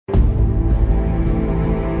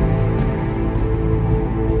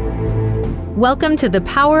Welcome to The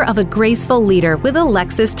Power of a Graceful Leader with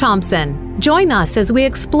Alexis Thompson. Join us as we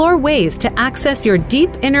explore ways to access your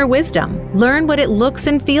deep inner wisdom, learn what it looks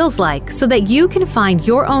and feels like so that you can find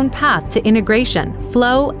your own path to integration,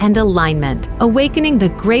 flow, and alignment, awakening the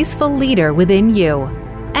graceful leader within you.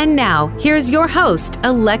 And now, here's your host,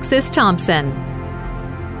 Alexis Thompson.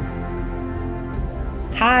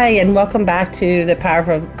 Hi, and welcome back to the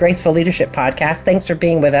Power of Graceful Leadership podcast. Thanks for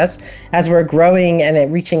being with us as we're growing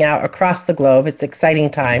and reaching out across the globe. It's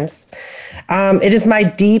exciting times. It is my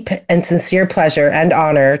deep and sincere pleasure and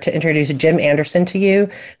honor to introduce Jim Anderson to you,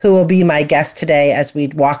 who will be my guest today as we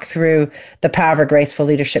walk through the Power of Graceful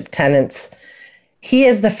Leadership tenets. He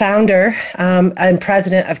is the founder and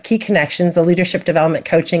president of Key Connections, a leadership development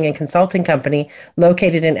coaching and consulting company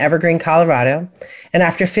located in Evergreen, Colorado. And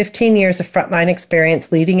after 15 years of frontline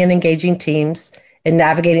experience leading and engaging teams and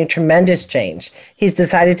navigating tremendous change, he's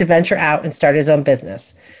decided to venture out and start his own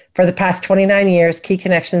business. For the past 29 years, Key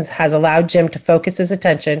Connections has allowed Jim to focus his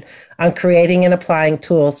attention on creating and applying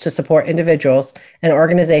tools to support individuals and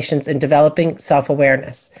organizations in developing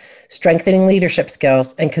self-awareness, strengthening leadership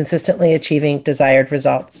skills, and consistently achieving desired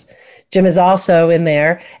results. Jim is also in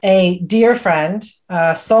there a dear friend,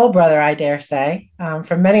 soul brother, I dare say,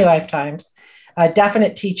 from many lifetimes, a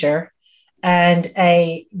definite teacher, and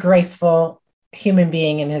a graceful human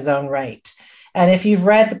being in his own right. And if you've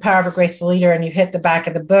read The Power of a Graceful Leader and you hit the back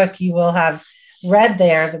of the book, you will have read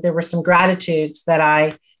there that there were some gratitudes that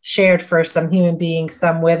I shared for some human beings,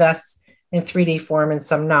 some with us in 3D form and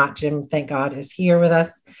some not. Jim, thank God, is here with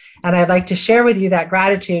us. And I'd like to share with you that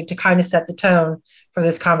gratitude to kind of set the tone for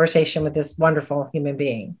this conversation with this wonderful human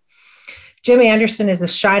being. Jim Anderson is a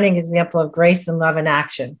shining example of grace and love in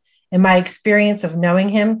action. In my experience of knowing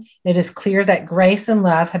him, it is clear that grace and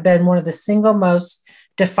love have been one of the single most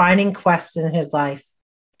defining quests in his life.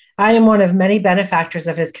 I am one of many benefactors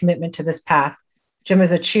of his commitment to this path. Jim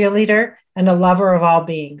is a cheerleader and a lover of all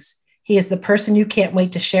beings. He is the person you can't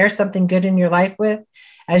wait to share something good in your life with.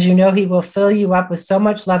 As you know, he will fill you up with so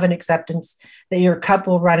much love and acceptance that your cup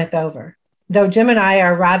will runneth over. Though Jim and I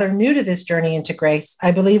are rather new to this journey into grace,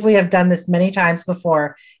 I believe we have done this many times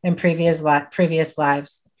before in previous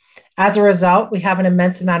lives. As a result, we have an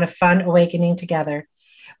immense amount of fun awakening together.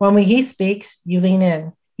 When he speaks, you lean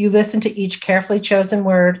in. You listen to each carefully chosen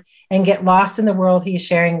word and get lost in the world he is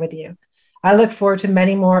sharing with you. I look forward to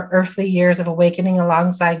many more earthly years of awakening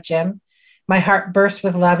alongside Jim. My heart bursts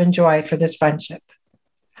with love and joy for this friendship.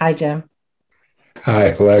 Hi, Jim.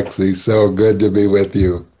 Hi, Lexi. So good to be with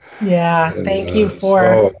you. Yeah, and, thank you for...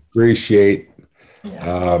 So appreciate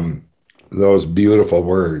those beautiful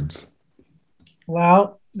words.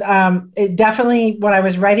 Well, it definitely, when I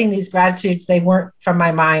was writing these gratitudes, they weren't from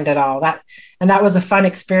my mind at all. That was a fun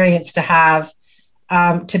experience to have,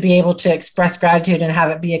 to be able to express gratitude and have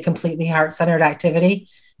it be a completely heart-centered activity.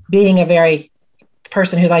 Being a very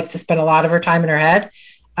person who likes to spend a lot of her time in her head,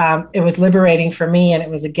 it was liberating for me, and it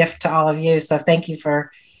was a gift to all of you. So thank you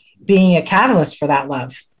for being a catalyst for that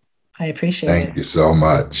love. I appreciate it. Thank you so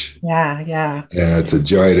much. Yeah. And it's a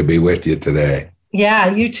joy to be with you today.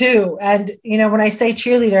 Yeah, you too. And, when I say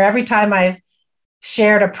cheerleader, every time I've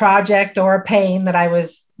shared a project or a pain that I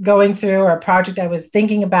was going through or a project I was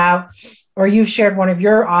thinking about, or you've shared one of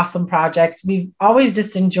your awesome projects, we've always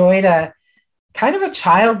just enjoyed a kind of a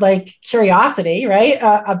childlike curiosity, right?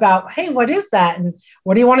 About, hey, what is that? And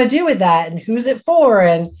what do you want to do with that? And who's it for?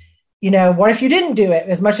 And, what if you didn't do it?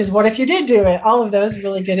 As much as what if you did do it? All of those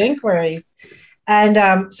really good inquiries.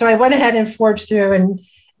 And so I went ahead and forged through and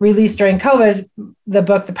released during COVID, the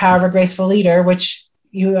book, The Power of a Graceful Leader, which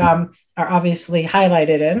you are obviously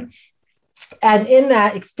highlighted in. And in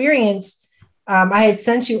that experience, I had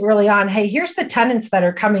sent you early on, hey, here's the tenets that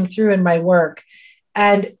are coming through in my work.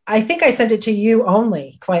 And I think I sent it to you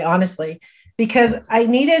only, quite honestly, because I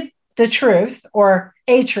needed the truth or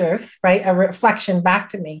a truth, right? A reflection back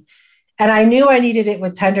to me. And I knew I needed it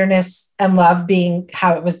with tenderness and love being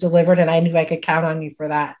how it was delivered. And I knew I could count on you for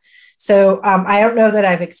that. So I don't know that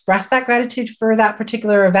I've expressed that gratitude for that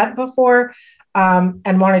particular event before,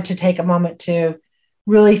 and wanted to take a moment to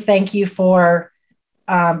really thank you for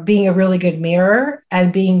being a really good mirror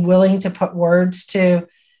and being willing to put words to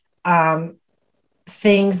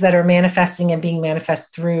things that are manifesting and being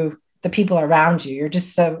manifest through the people around you. You're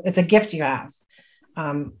just it's a gift you have.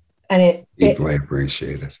 And it deeply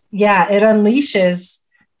appreciate it. Yeah, it unleashes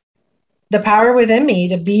the power within me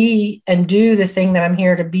to be and do the thing that I'm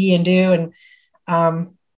here to be and do.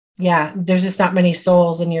 And there's just not many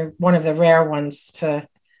souls, and you're one of the rare ones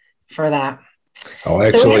for that. I'll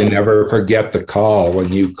actually never forget the call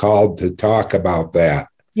when you called to talk about that.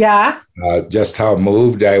 Yeah. Just how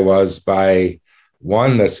moved I was by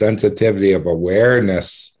one, the sensitivity of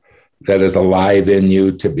awareness that is alive in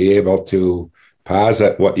you to be able to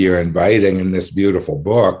posit what you're inviting in this beautiful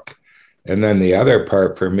book. And then the other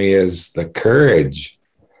part for me is the courage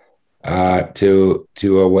to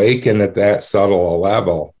awaken at that subtle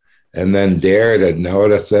level, and then dare to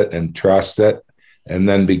notice it and trust it, and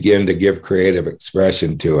then begin to give creative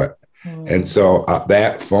expression to it. And so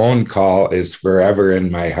that phone call is forever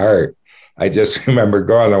in my heart. I just remember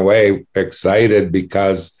going away excited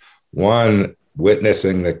because, one,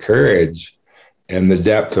 witnessing the courage and the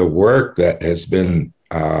depth of work that has been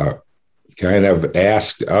kind of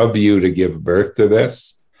asked of you to give birth to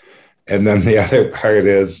this. And then the other part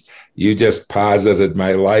is you just posited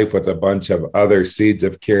my life with a bunch of other seeds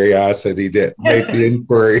of curiosity to make the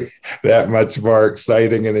inquiry that much more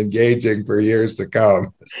exciting and engaging for years to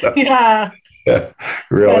come. So, Yeah.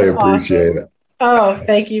 Really That's appreciate awesome. it. Oh,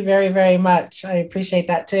 thank you very, very much. I appreciate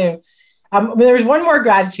that too. There's one more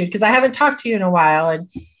gratitude because I haven't talked to you in a while, and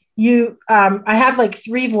I have like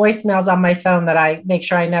 3 voicemails on my phone that I make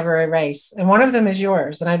sure I never erase, and one of them is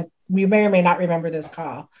yours. And you may or may not remember this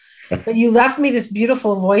call, but you left me this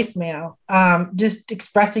beautiful voicemail, just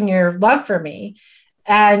expressing your love for me,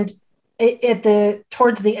 and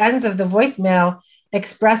towards the ends of the voicemail,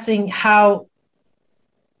 expressing how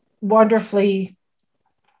wonderfully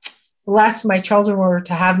blessed my children were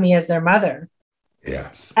to have me as their mother.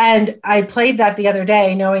 Yes. And I played that the other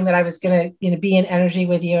day, knowing that I was going to, be in energy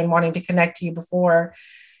with you and wanting to connect to you before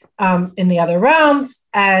in the other realms.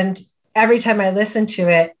 And every time I listen to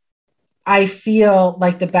it, I feel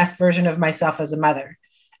like the best version of myself as a mother.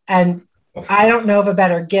 And I don't know of a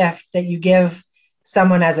better gift that you give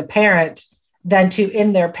someone as a parent than to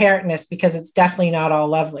in their parentness, because it's definitely not all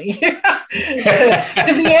lovely.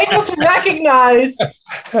 to be able to recognize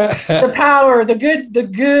the power, the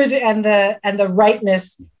good and the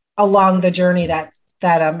rightness along the journey that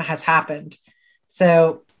has happened.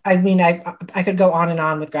 So, I mean, I could go on and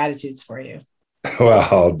on with gratitudes for you.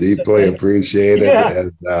 Well, deeply appreciate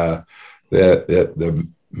it. Yeah. And the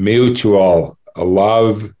mutual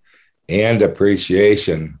love and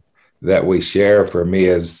appreciation that we share, for me,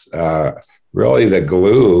 is really the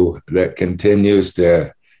glue that continues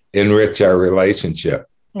to enrich our relationship.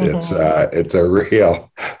 Mm-hmm.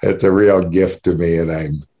 It's a real gift to me, and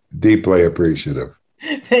I'm deeply appreciative.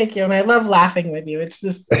 Thank you. And I love laughing with you. It's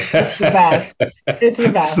the best. It's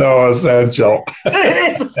the best. So essential.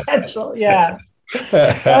 It is essential. Yeah.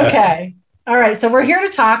 Okay. All right. So we're here to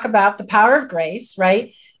talk about the power of grace,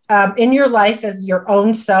 right? In your life as your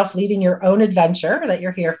own self, leading your own adventure that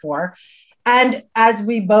you're here for. And as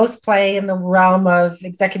we both play in the realm of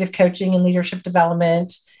executive coaching and leadership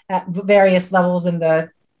development at various levels in the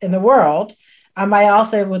world, I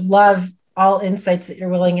also would love all insights that you're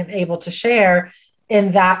willing and able to share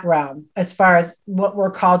in that realm, as far as what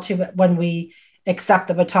we're called to when we accept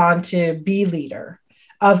the baton to be leader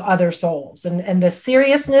of other souls, and the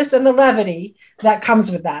seriousness and the levity that comes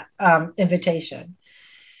with that invitation.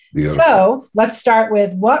 Beautiful. So let's start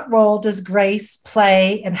with, what role does grace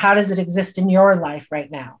play, and how does it exist in your life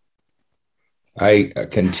right now? I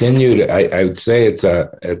would say it's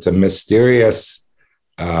a mysterious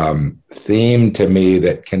theme to me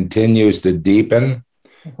that continues to deepen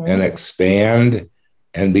and expand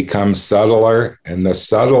and become subtler. And the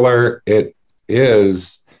subtler it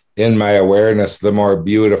is in my awareness, the more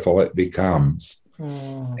beautiful it becomes.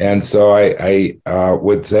 And so I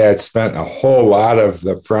would say I spent a whole lot of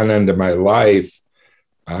the front end of my life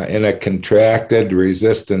in a contracted,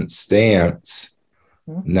 resistant stance,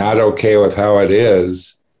 not okay with how it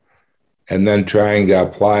is, and then trying to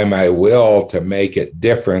apply my will to make it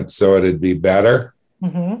different so it'd be better,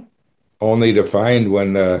 only to find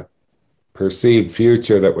when the perceived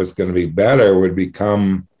future that was going to be better would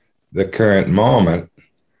become the current moment,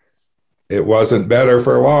 it wasn't better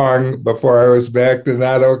for long before I was back to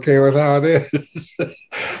not okay with how it is.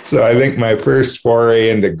 So I think my first foray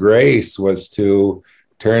into grace was to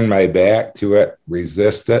turn my back to it,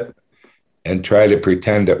 resist it, and try to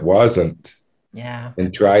pretend it wasn't. Yeah.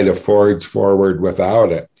 And try to forge forward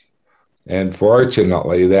without it. And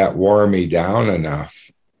fortunately, that wore me down enough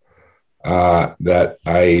that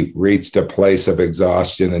I reached a place of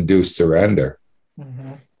exhaustion-induced surrender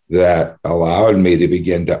that allowed me to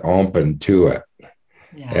begin to open to it.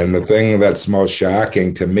 Yeah. And the thing that's most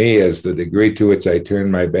shocking to me is the degree to which I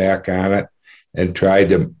turned my back on it and tried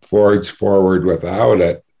to forge forward without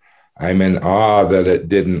it. I'm in awe that it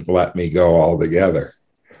didn't let me go altogether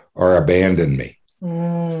or abandon me.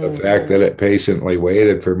 The fact that it patiently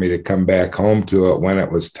waited for me to come back home to it when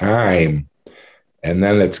it was time, and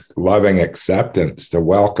then its loving acceptance to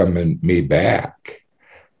welcome me back,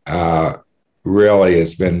 really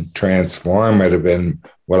has been transformative. And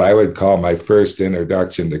what I would call my first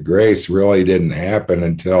introduction to grace really didn't happen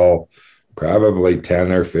until probably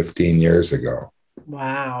 10 or 15 years ago.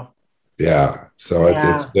 Wow. Yeah. So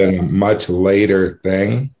Yeah. it's been a much later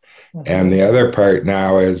thing. Mm-hmm. And the other part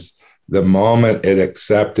now is the moment it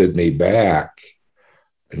accepted me back,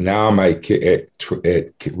 now it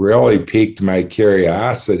really piqued my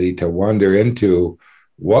curiosity to wonder into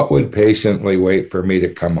what would patiently wait for me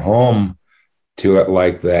to come home to it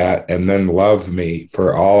like that, and then love me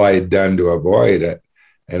for all I'd done to avoid it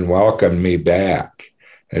and welcome me back.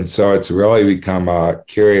 And so it's really become a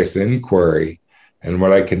curious inquiry. And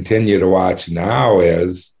what I continue to watch now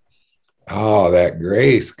is, oh, that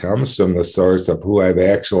grace comes from the source of who I've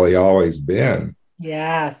actually always been.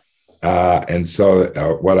 Yes. And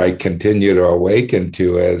so what I continue to awaken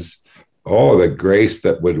to is, oh, the grace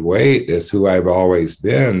that would wait is who I've always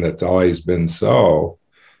been. That's always been so.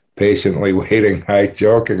 Patiently waiting, I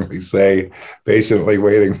jokingly say, patiently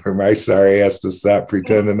waiting for my sorry ass to stop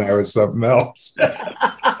pretending I was something else.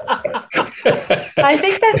 I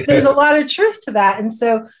think that there's a lot of truth to that. And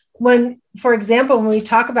so when, for example, when we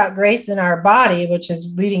talk about grace in our body, which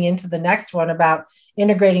is leading into the next one about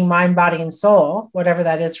integrating mind, body, and soul, whatever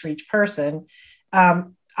that is for each person, I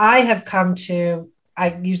have come to,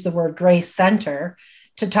 I use the word grace center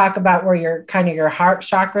to talk about where your kind of your heart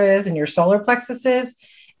chakra is and your solar plexus is.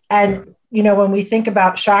 And, you know, when we think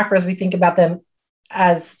about chakras, we think about them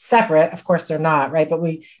as separate. Of course, they're not, right? But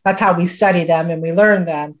that's how we study them and we learn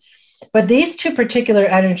them. But these two particular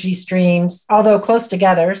energy streams, although close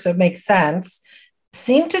together, so it makes sense,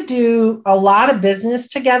 seem to do a lot of business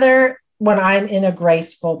together when I'm in a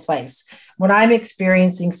graceful place, when I'm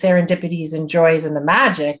experiencing serendipities and joys and the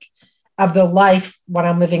magic of the life, when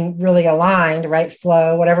I'm living really aligned, right?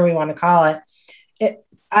 Flow, whatever we want to call it.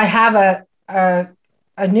 I have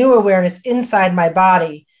a new awareness inside my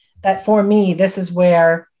body that for me, this is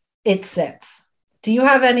where it sits. Do you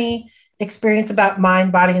have any experience about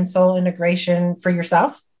mind, body, and soul integration for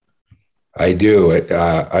yourself? I do.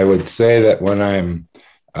 I would say that when I'm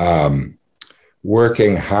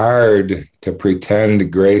working hard to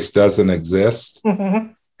pretend grace doesn't exist,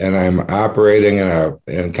 mm-hmm. and I'm operating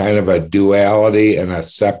in kind of a duality and a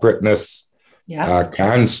separateness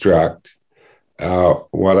construct,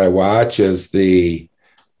 what I watch is the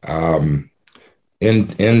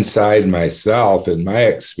inside myself, in my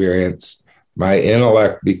experience, my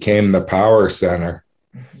intellect became the power center,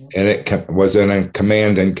 mm-hmm. and it was in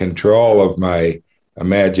command and control of my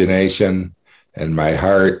imagination and my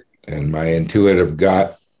heart and my intuitive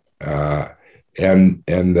gut. And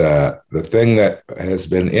the thing that has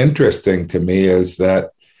been interesting to me is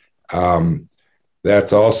that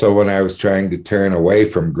that's also when I was trying to turn away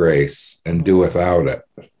from grace and do without it.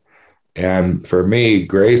 And for me,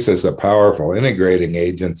 grace is a powerful integrating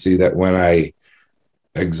agency that when I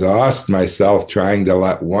exhaust myself trying to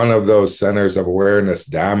let one of those centers of awareness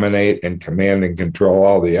dominate and command and control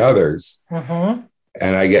all the others, mm-hmm.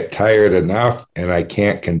 and I get tired enough and I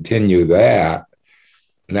can't continue that,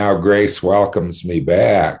 now grace welcomes me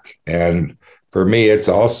back. And for me, it's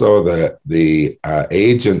also the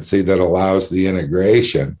agency that allows the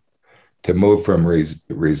integration to move from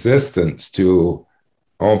resistance to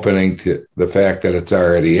opening to the fact that it's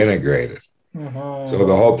already integrated. Mm-hmm. So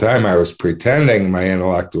the whole time I was pretending my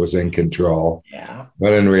intellect was in control,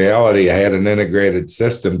 but in reality, I had an integrated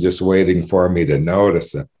system just waiting for me to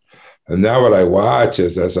notice it. And now what I watch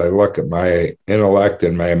is, as I look at my intellect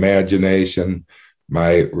and my imagination,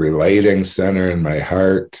 my relating center in my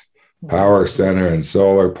heart, power center and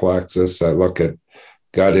solar plexus, I look at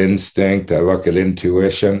gut instinct, I look at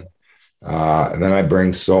intuition, and then I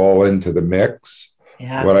bring soul into the mix.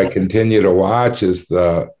 Yeah. What I continue to watch is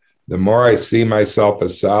the more I see myself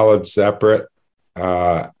as solid, separate,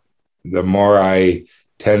 the more I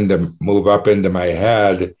tend to move up into my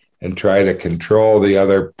head and try to control the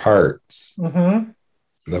other parts. Mm-hmm.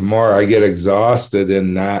 The more I get exhausted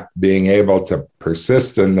in not being able to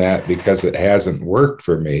persist in that because it hasn't worked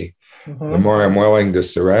for me, mm-hmm. the more I'm willing to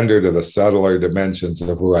surrender to the subtler dimensions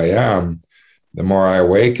of who I am, the more I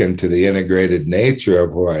awaken to the integrated nature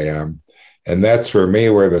of who I am. And that's for me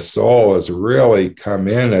where the soul has really come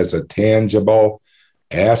in as a tangible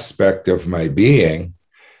aspect of my being.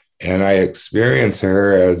 And I experience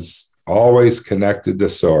her as always connected to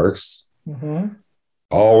source, mm-hmm.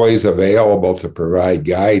 always available to provide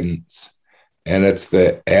guidance. And it's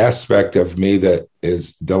the aspect of me that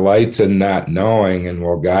delights in not knowing and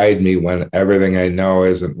will guide me when everything I know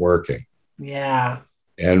isn't working. Yeah.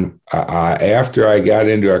 And after I got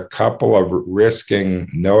into a couple of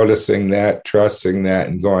noticing that, trusting that,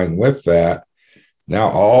 and going with that, Now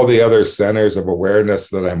all the other centers of awareness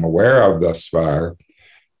that I'm aware of thus far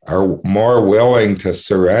are more willing to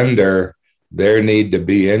surrender their need to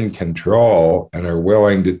be in control and are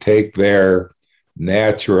willing to take their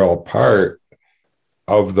natural part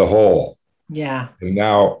of the whole. Yeah. And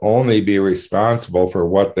now only be responsible for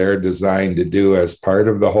what they're designed to do as part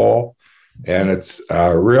of the whole. And it's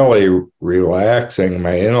really relaxing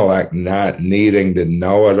my intellect, not needing to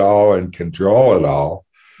know it all and control it all,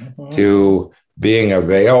 to being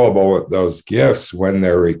available with those gifts when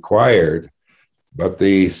they're required. But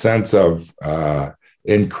the sense of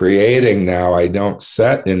in creating now, I don't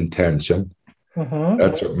set intention.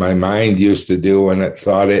 That's what my mind used to do when it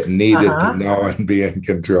thought it needed to know and be in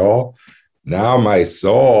control. Now my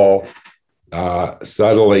soul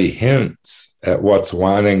subtly hints at what's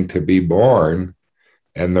wanting to be born,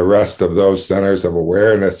 and the rest of those centers of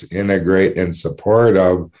awareness integrate in support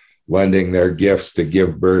of lending their gifts to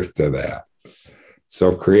give birth to that.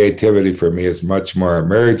 So creativity for me is much more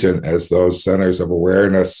emergent as those centers of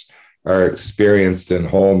awareness are experienced in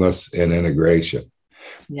wholeness and integration.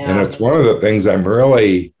 Yeah. And it's one of the things I'm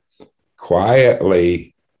really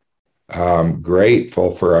quietly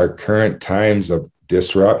grateful for our current times of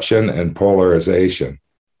disruption and polarization.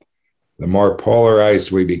 The more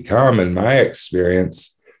polarized we become, in my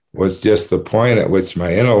experience, was just the point at which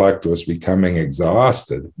my intellect was becoming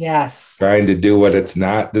exhausted. Yes. Trying to do what it's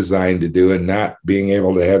not designed to do and not being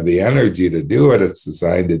able to have the energy to do what it's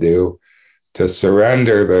designed to do, to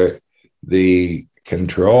surrender the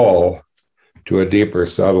control to a deeper,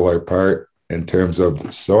 subtler part in terms of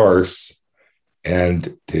the source,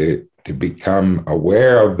 and to become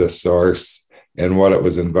aware of the source and what it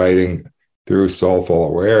was inviting through soulful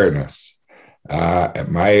awareness.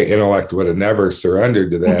 My intellect would have never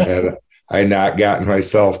surrendered to that had I not gotten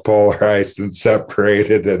myself polarized and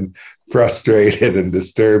separated and frustrated and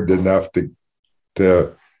disturbed enough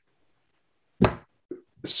to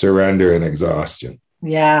surrender in exhaustion.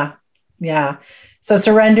 Yeah. Yeah. So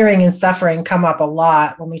surrendering and suffering come up a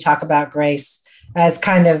lot when we talk about grace as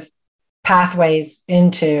kind of pathways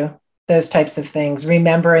into those types of things.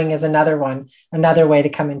 Remembering is another one, another way to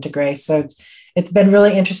come into grace. So it's been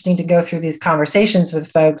really interesting to go through these conversations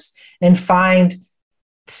with folks and find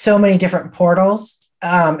so many different portals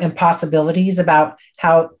and possibilities about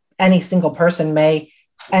how any single person may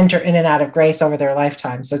enter in and out of grace over their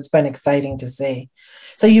lifetime. So it's been exciting to see.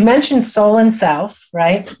 So you mentioned soul and self,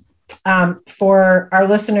 right? For our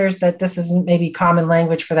listeners that this isn't maybe common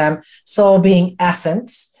language for them, soul being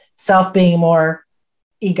essence, self being more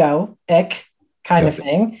egoic kind of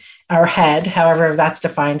thing, or head, however that's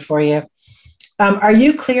defined for you. Are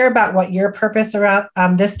you clear about what your purpose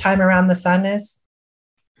around this time around the sun is?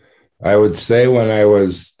 I would say when I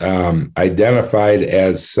was identified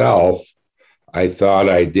as self, I thought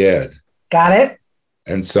I did. Got it.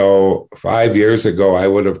 And so 5 years ago, I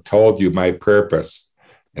would have told you my purpose,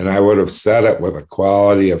 and I would have said it with a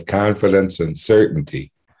quality of confidence and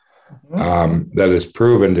certainty that is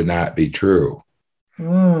proven to not be true,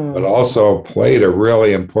 but also played a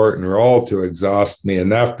really important role to exhaust me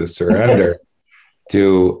enough to surrender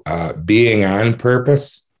to being on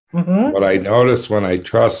purpose. What I notice when I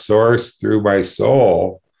trust Source through my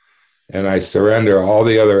soul and I surrender all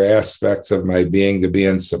the other aspects of my being to be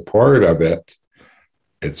in support of it,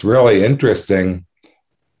 it's really interesting.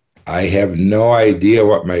 I have no idea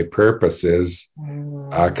what my purpose is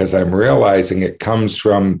because I'm realizing it comes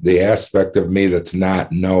from the aspect of me that's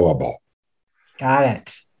not knowable. Got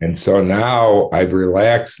it. And so now I've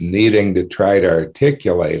relaxed needing to try to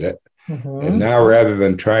articulate it. And now rather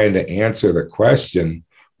than trying to answer the question,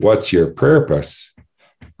 what's your purpose?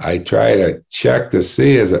 I try to check to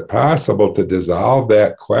see, is it possible to dissolve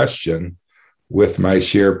that question with my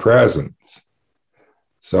sheer presence?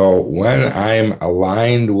 So when I'm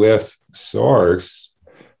aligned with Source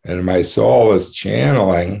and my soul is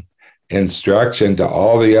channeling instruction to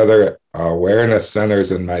all the other awareness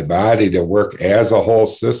centers in my body to work as a whole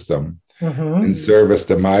system in service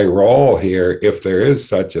to my role here, if there is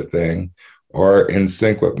such a thing, or in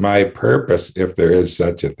sync with my purpose, if there is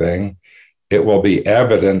such a thing, it will be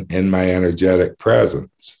evident in my energetic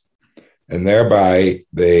presence. And thereby,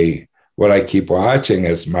 what I keep watching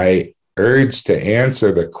is my urge to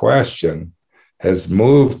answer the question has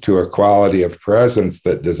moved to a quality of presence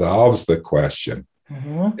that dissolves the question,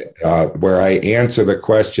 where I answer the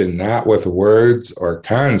question not with words or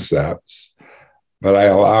concepts, but I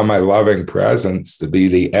allow my loving presence to be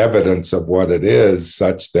the evidence of what it is,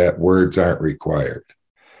 such that words aren't required.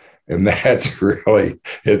 And that's really,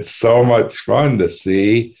 it's so much fun to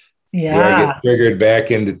see. Yeah. Do I get triggered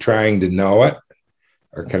back into trying to know it?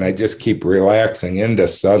 Or can I just keep relaxing into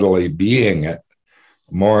subtly being it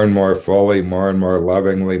more and more fully, more and more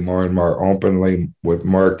lovingly, more and more openly, with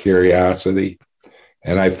more curiosity.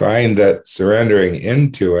 And I find that surrendering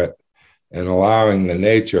into it and allowing the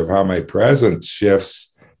nature of how my presence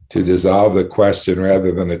shifts to dissolve the question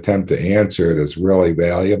rather than attempt to answer it is really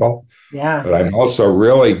valuable. Yeah. But I'm also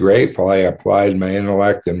really grateful I applied my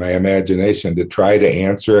intellect and my imagination to try to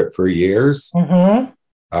answer it for years,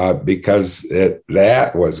 because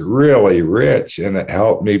that was really rich, and it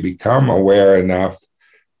helped me become aware enough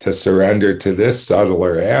to surrender to this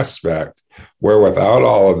subtler aspect, where without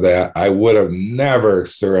all of that, I would have never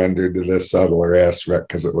surrendered to this subtler aspect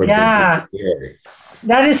because it would have been scary.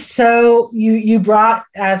 That is so, you brought,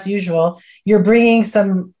 as usual, you're bringing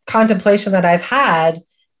some contemplation that I've had,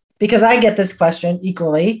 because I get this question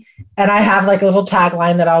equally, and I have like a little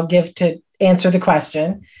tagline that I'll give to answer the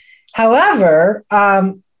question. However,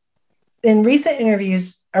 in recent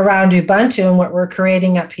interviews around Ubuntu and what we're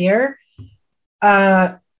creating up here,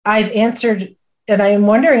 I've answered, and I'm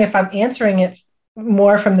wondering if I'm answering it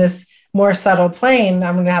more from this more subtle plane.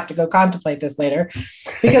 I'm going to have to go contemplate this later,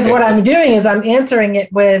 because what I'm doing is I'm answering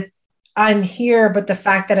it with, I'm here, but the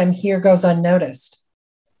fact that I'm here goes unnoticed.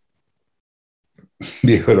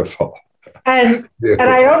 Beautiful. And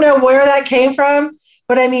I don't know where that came from,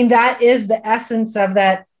 but I mean, that is the essence of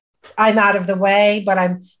that. I'm out of the way, but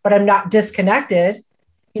I'm not disconnected.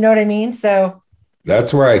 You know what I mean? So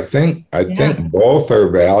that's where I think both are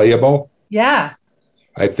valuable. Yeah.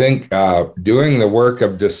 I think doing the work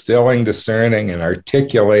of distilling, discerning, and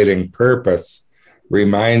articulating purpose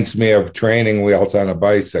reminds me of training wheels on a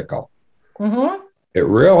bicycle. Mm-hmm. It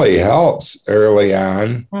really helps early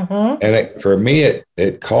on. Mm-hmm. And for me,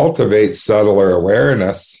 it cultivates subtler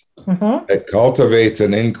awareness. Mm-hmm. It cultivates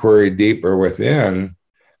an inquiry deeper within.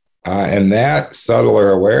 And that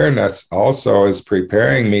subtler awareness also is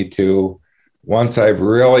preparing me to, once I've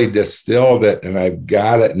really distilled it and I've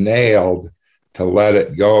got it nailed, to let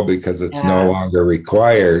it go because it's no longer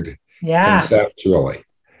required conceptually.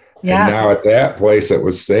 Yeah. And now at that place, it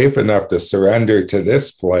was safe enough to surrender to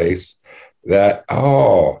this place that,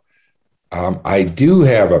 I do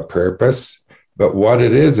have a purpose, but what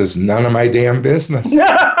it is none of my damn business.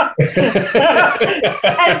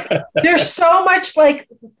 There's so much like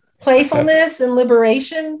playfulness and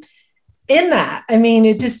liberation in that. I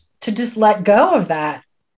mean, to just let go of that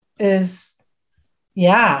is,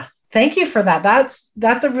 thank you for that.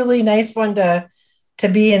 That's a really nice one to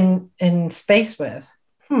be in space with.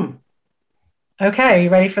 Okay, are you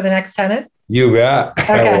ready for the next tenet? You bet.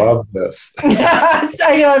 Okay. I love this.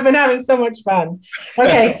 I know, I've been having so much fun.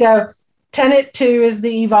 Okay, so tenet 2 is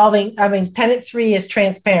tenet 3 is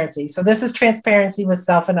transparency. So this is transparency with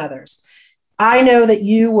self and others. I know that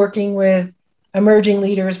you, working with emerging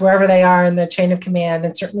leaders, wherever they are in the chain of command,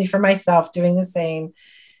 and certainly for myself doing the same,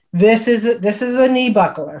 this is a knee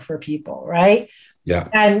buckler for people, right? Yeah.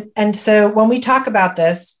 And so when we talk about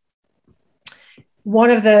this,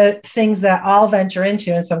 one of the things that I'll venture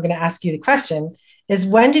into, and so I'm going to ask you the question, is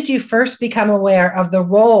when did you first become aware of the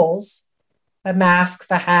roles, the masks,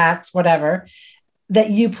 the hats, whatever,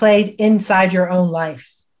 that you played inside your own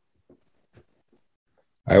life?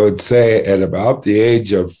 I would say at about the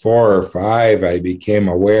age of 4 or 5, I became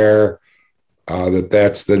aware that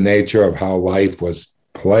that's the nature of how life was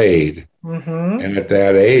played. Mm-hmm. And at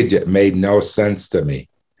that age, it made no sense to me.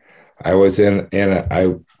 I was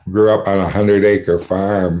I grew up on a 100-acre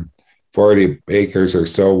farm, 40 acres or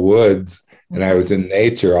so woods, and I was in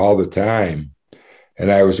nature all the time.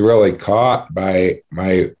 And I was really caught by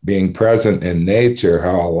my being present in nature,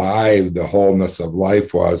 how alive the wholeness of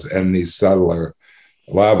life was and these subtler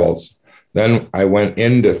levels. Then I went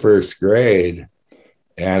into first grade,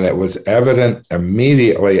 and it was evident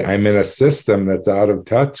immediately I'm in a system that's out of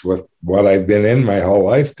touch with what I've been in my whole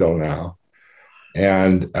life till now.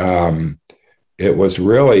 And it was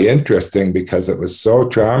really interesting because it was so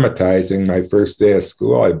traumatizing. My first day of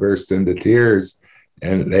school, I burst into tears,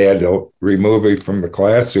 and they had to remove me from the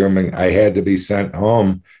classroom, and I had to be sent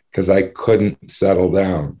home because I couldn't settle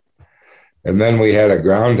down. And then we had a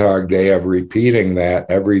Groundhog Day of repeating that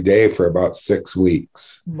every day for about 6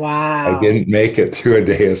 weeks. Wow. I didn't make it through a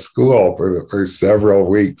day of school for several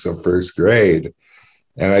weeks of first grade.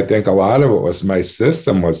 And I think a lot of it was my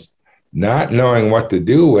system was not knowing what to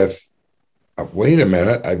do with, wait a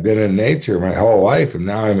minute, I've been in nature my whole life, and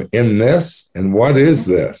now I'm in this, and what is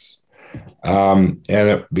this? And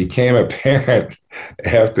it became apparent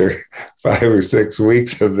after 5 or 6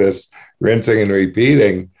 weeks of this rinsing and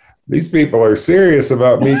repeating, these people are serious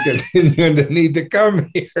about me continuing to need to come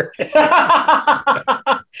here.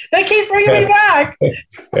 They keep bringing me back.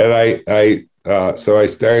 And so I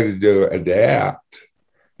started to adapt.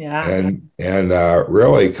 Yeah. and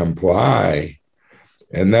really comply.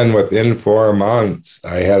 And then within 4 months,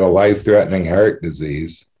 I had a life-threatening heart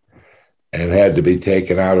disease and had to be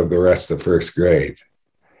taken out of the rest of first grade.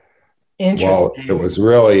 Well, it Interesting. was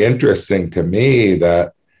really interesting to me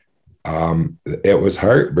that it was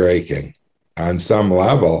heartbreaking on some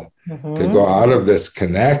level to go out of this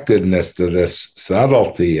connectedness to this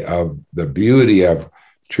subtlety of the beauty of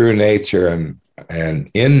true nature and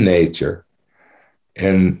in nature,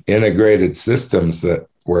 and integrated systems that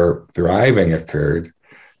were thriving occurred,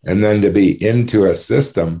 and then to be into a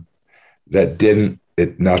system that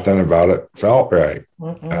nothing about it felt right.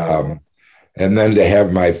 And then to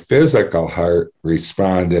have my physical heart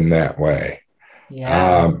respond in that way.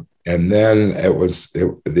 Yeah. And then it was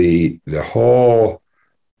the whole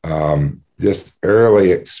just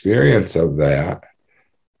early experience of that.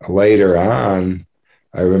 Later on,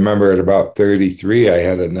 I remember at about 33, I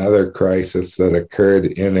had another crisis that occurred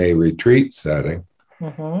in a retreat setting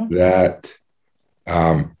that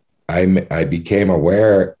I became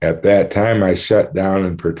aware at that time. I shut down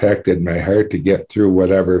and protected my heart to get through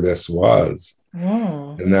whatever this was.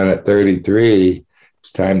 And then at 33,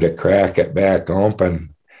 it's time to crack it back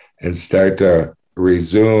open and start to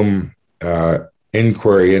resume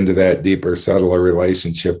inquiry into that deeper, subtler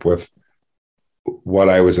relationship with what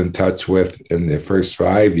I was in touch with in the first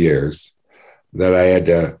 5 years that I had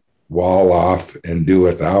to wall off and do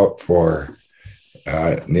without for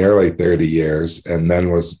nearly 30 years, and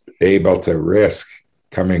then was able to risk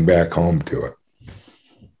coming back home to it.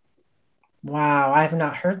 Wow, I've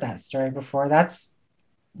not heard that story before. That's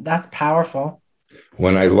powerful.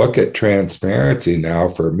 When I look at transparency now,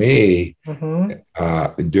 for me,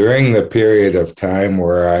 during the period of time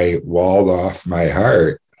where I walled off my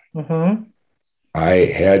heart, I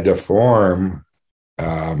had to form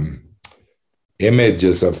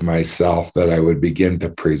images of myself that I would begin to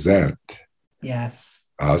present. Yes.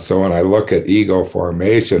 So when I look at ego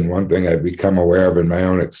formation, one thing I've become aware of in my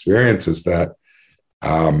own experience is that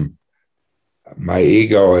my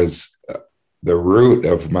ego is the root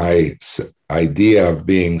of my idea of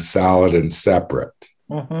being solid and separate.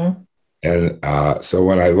 And so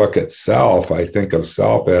when I look at self, I think of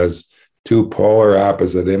self as two polar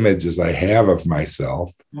opposite images I have of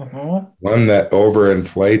myself. One that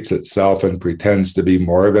overinflates itself and pretends to be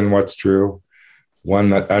more than what's true.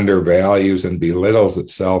 One that undervalues and belittles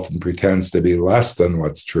itself and pretends to be less than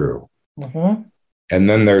what's true. And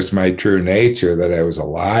then there's my true nature that I was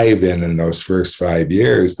alive in those first 5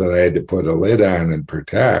 years that I had to put a lid on and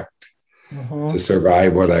protect to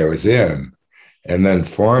survive what I was in. And then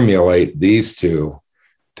formulate these two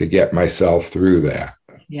to get myself through that.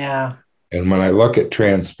 Yeah. And when I look at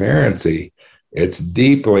transparency, it's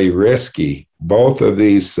deeply risky. Both of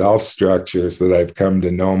these self structures that I've come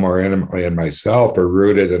to know more intimately in myself are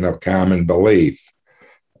rooted in a common belief.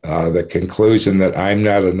 The conclusion that I'm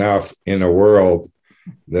not enough in a world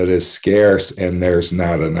that is scarce and there's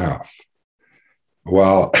not enough.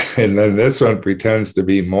 Well, and then this one pretends to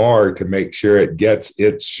be more to make sure it gets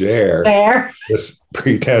its share. Fair. This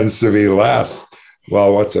pretends to be less.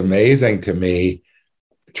 Well, what's amazing to me,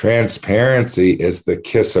 transparency is the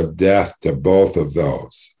kiss of death to both of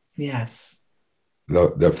those. Yes.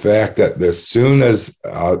 The fact that as soon as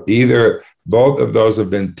either both of those have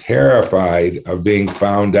been terrified of being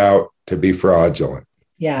found out to be fraudulent.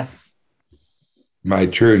 Yes. My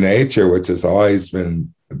true nature, which has always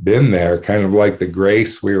been there, kind of like the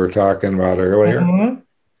grace we were talking about earlier.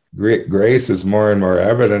 Grace is more and more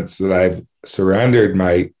evidence that I've surrendered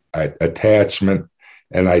my attachment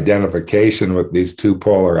and identification with these two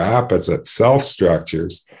polar opposite self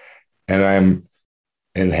structures, and I'm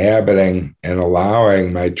inhabiting and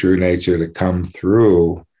allowing my true nature to come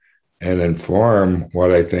through and inform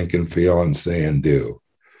what I think and feel and say and do.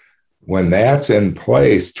 When that's in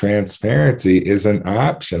place, transparency isn't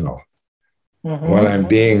optional. When I'm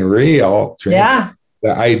being real, the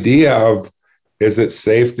idea of is it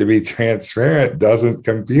safe to be transparent doesn't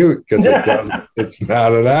compute because it's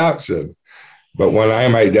not an option. But when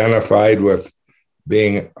I'm identified with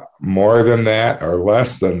being more than that or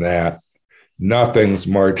less than that, nothing's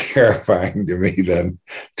more terrifying to me than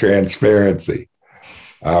transparency.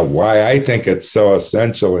 Why I think it's so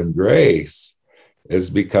essential in grace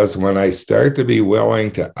is because when I start to be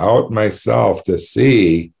willing to out myself to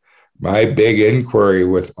see, my big inquiry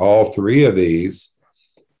with all three of these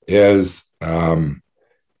is there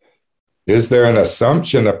an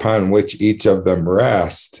assumption upon which each of them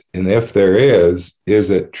rest? And if there is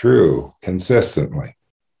it true consistently?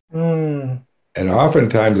 And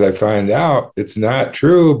oftentimes I find out it's not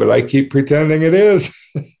true, but I keep pretending it is.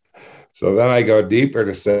 So then I go deeper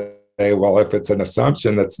to say, well, if it's an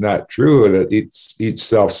assumption that's not true, that each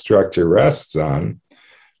self-structure rests on,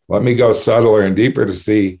 let me go subtler and deeper to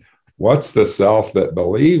see what's the self that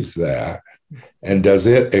believes that, and does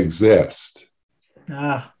it exist?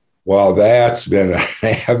 Well, that's been an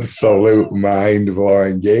absolute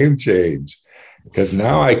mind-blowing game change, because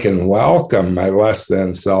now I can welcome my less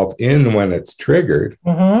than self in when it's triggered.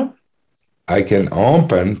 Mm-hmm. I can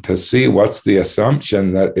open to see what's the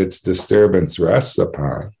assumption that its disturbance rests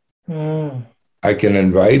upon. I can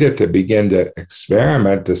invite it to begin to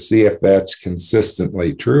experiment to see if that's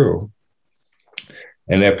consistently true.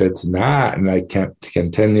 And if it's not, and I can't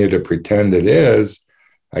continue to pretend it is,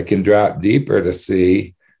 I can drop deeper to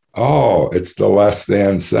see, oh, it's the less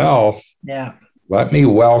than self. Yeah. Let me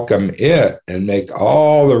welcome it and make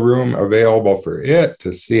all the room available for it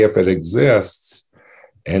to see if it exists.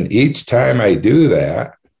 And each time I do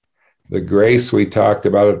that, the grace we talked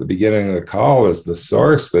about at the beginning of the call is the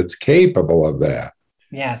source that's capable of that.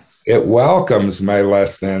 Yes. It welcomes my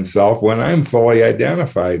less than self when I'm fully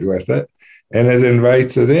identified with it, and it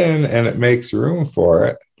invites it in and it makes room for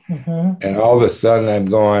it. Mm-hmm. And all of a sudden I'm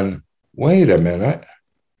going, wait a minute,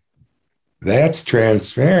 that's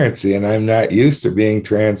transparency, and I'm not used to being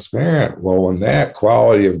transparent. Well, when that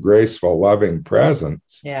quality of graceful, loving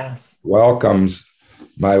presence welcomes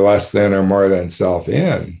my less than or more than self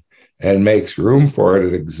in and makes room for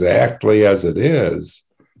it exactly as it is,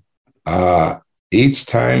 each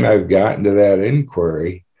time I've gotten to that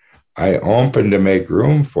inquiry, I open to make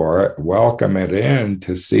room for it, welcome it in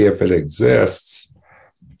to see if it exists.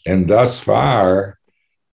 And thus far,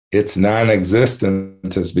 its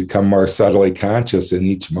non-existence has become more subtly conscious in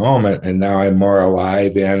each moment. And now I'm more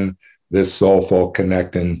alive in this soulful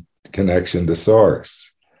connection to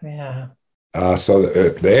source. Yeah. So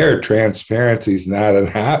there, transparency is not an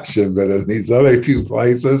option, but in these other two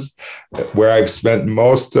places where I've spent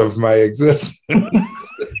most of my existence,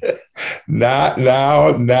 not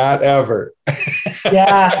now, not ever.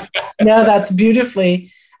 Yeah, no, that's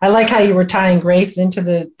beautifully. I like how you were tying grace into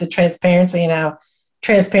the transparency, and how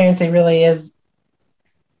transparency really is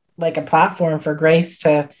like a platform for grace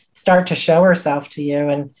to start to show herself to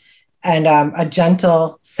you, and a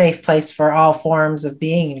gentle, safe place for all forms of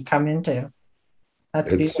being to come into.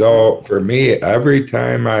 That's it's beautiful. so, for me, every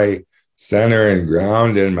time I center and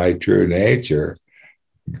ground in my true nature,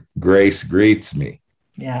 grace greets me.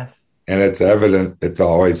 Yes. And it's evident it's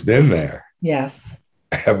always been there. Yes.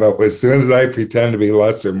 But as soon as I pretend to be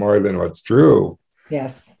less or more than what's true,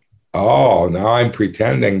 yes. Oh, now I'm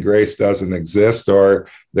pretending grace doesn't exist, or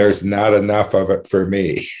there's not enough of it for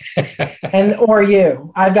me. Or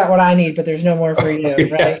you. I've got what I need, but there's no more for you,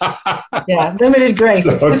 right? Yeah, limited grace.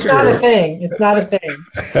 So it's not a thing. It's not a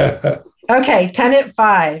thing. Okay, tenet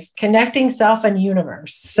 5, connecting self and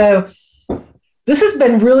universe. So this has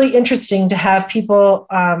been really interesting to have people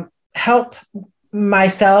help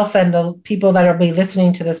myself and the people that will be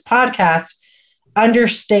listening to this podcast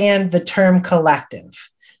understand the term collective.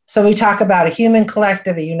 So we talk about a human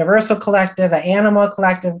collective, a universal collective, an animal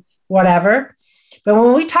collective, whatever. But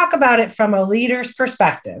when we talk about it from a leader's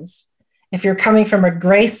perspective, if you're coming from a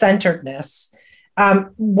grace-centeredness,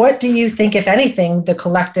 what do you think, if anything, the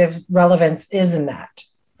collective relevance is in that?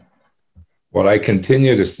 What I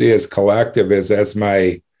continue to see as collective is as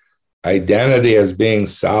my identity as being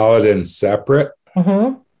solid and separate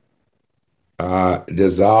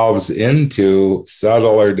dissolves into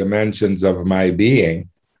subtler dimensions of my being.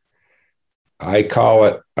 I call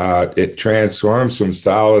it, it transforms from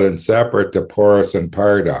solid and separate to porous and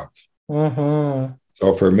part of.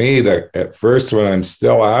 So for me, at first, when I'm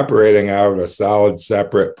still operating out of a solid,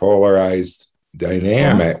 separate, polarized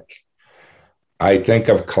dynamic, I think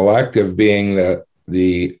of collective being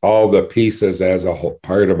all the pieces as a whole,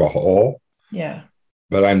 part of a whole. Yeah.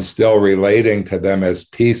 But I'm still relating to them as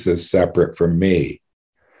pieces separate from me.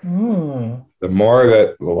 The more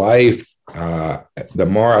that life, the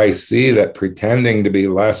more I see that pretending to be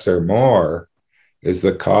less or more is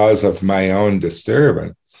the cause of my own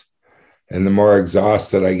disturbance. And the more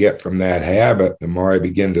exhausted I get from that habit, the more I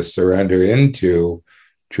begin to surrender into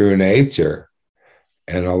true nature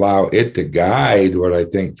and allow it to guide what I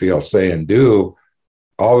think, feel, say, and do.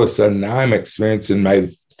 All of a sudden, now I'm experiencing my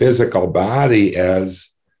physical body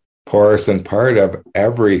as porous and part of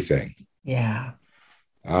everything. Yeah.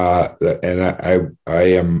 And I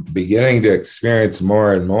am beginning to experience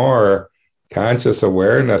more and more conscious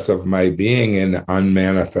awareness of my being in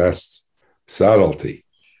unmanifest subtlety.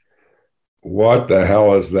 What the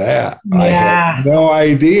hell is that? Yeah. I have no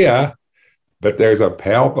idea, but there's a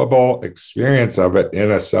palpable experience of it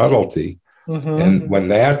in a subtlety. And when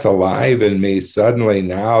that's alive in me, suddenly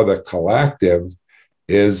now the collective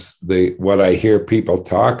is what I hear people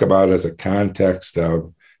talk about as a context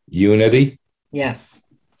of unity. Yes.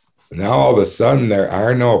 Now all of a sudden there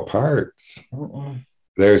are no parts. Mm-mm.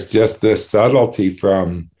 There's just this subtlety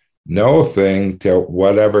from no thing to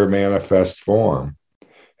whatever manifest form.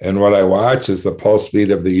 And what I watch is the pulse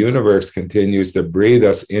beat of the universe continues to breathe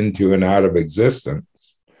us into and out of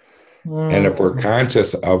existence. And if we're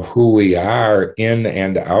conscious of who we are in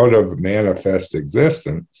and out of manifest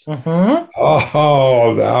existence, now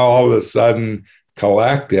all of a sudden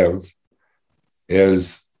collective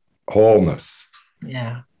is wholeness.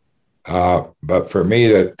 Yeah. But for me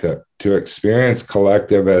to experience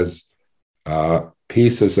collective as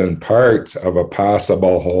pieces and parts of a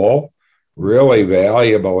possible whole, really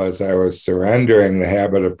valuable as I was surrendering the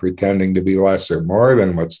habit of pretending to be less or more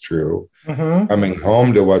than what's true, coming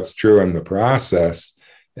home to what's true in the process,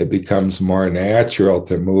 it becomes more natural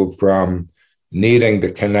to move from needing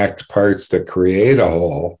to connect parts to create a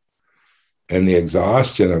whole, and the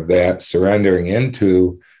exhaustion of that, surrendering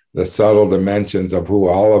into the subtle dimensions of who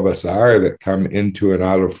all of us are that come into and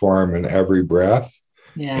out of form in every breath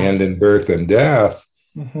and in birth and death.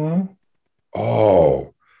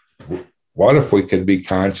 Oh, what if we could be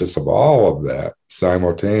conscious of all of that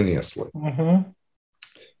simultaneously?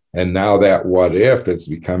 And now that what if is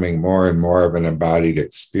becoming more and more of an embodied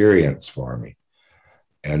experience for me.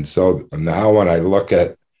 And so now when I look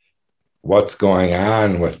at what's going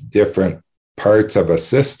on with different parts of a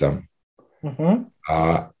system,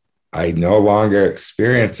 I no longer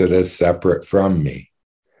experience it as separate from me.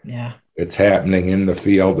 Yeah. It's happening in the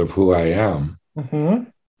field of who I am.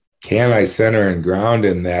 Can I center and ground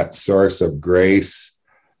in that source of grace,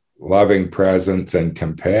 loving presence, and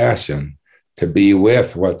compassion to be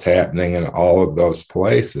with what's happening in all of those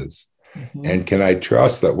places? And can I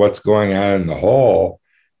trust that what's going on in the whole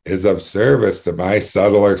is of service to my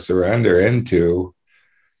subtler surrender into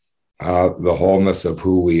the wholeness of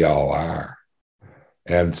who we all are?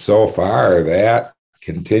 And so far, that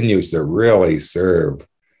continues to really serve.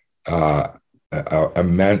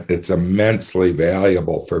 It's immensely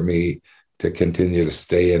valuable for me to continue to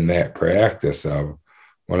stay in that practice of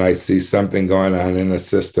when I see something going on in a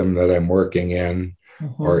system that I'm working in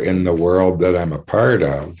or in the world that I'm a part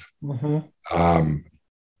of,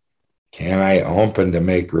 can I open to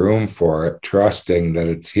make room for it, trusting that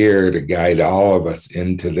it's here to guide all of us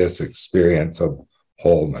into this experience of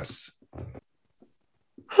wholeness?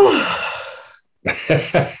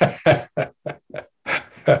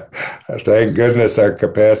 Thank goodness our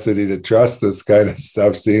capacity to trust this kind of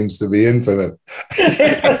stuff seems to be infinite.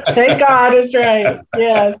 Thank God is right.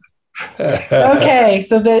 Yes. Okay,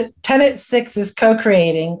 so the tenet 6 is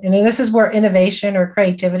co-creating, and this is where innovation or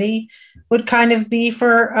creativity would kind of be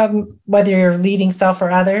for whether you're leading self or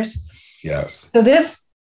others. Yes. So this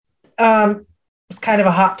is kind of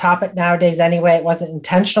a hot topic nowadays anyway. It wasn't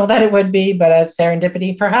intentional that it would be, but a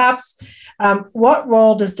serendipity perhaps. What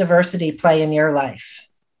role does diversity play in your life?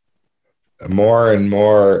 A more and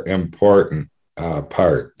more important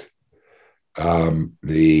part.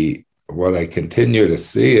 What I continue to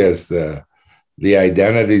see is the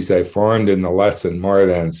identities I formed in the lesson more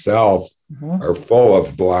than self are full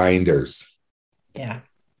of blinders. Yeah.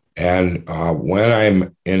 And when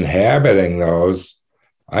I'm inhabiting those,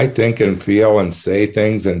 I think and feel and say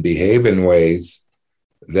things and behave in ways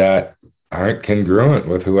that aren't congruent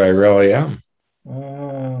with who I really am.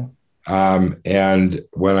 And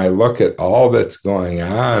when I look at all that's going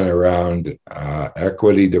on around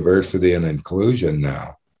equity, diversity, and inclusion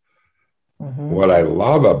now, what I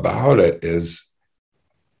love about it is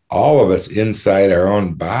all of us inside our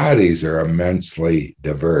own bodies are immensely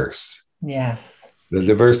diverse. Yes. The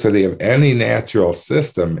diversity of any natural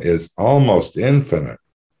system is almost infinite.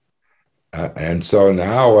 And so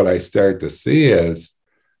now what I start to see is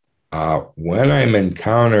when I'm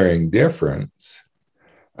encountering difference,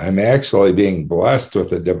 I'm actually being blessed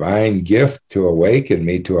with a divine gift to awaken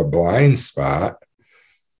me to a blind spot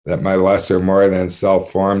that my lesser more than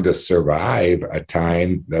self formed to survive a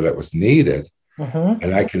time that it was needed.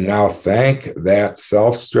 And I can now thank that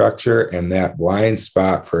self structure and that blind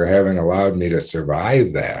spot for having allowed me to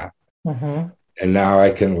survive that. And now I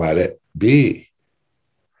can let it be.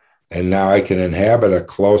 And now I can inhabit a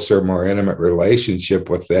closer, more intimate relationship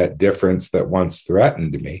with that difference that once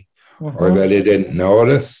threatened me, or that I didn't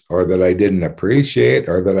notice, or that I didn't appreciate,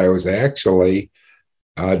 or that I was actually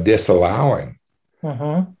disallowing.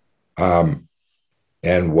 And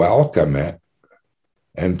welcome it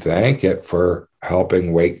and thank it for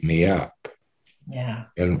helping wake me up. Yeah.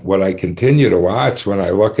 And what I continue to watch when I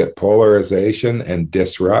look at polarization and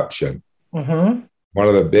disruption one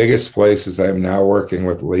of the biggest places I'm now working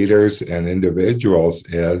with leaders and individuals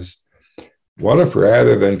is, what if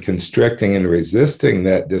rather than constricting and resisting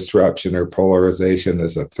that disruption or polarization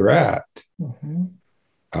as a threat,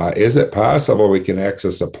 is it possible we can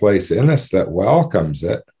access a place in us that welcomes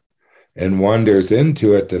it and wanders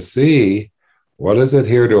into it to see what is it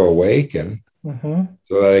here to awaken,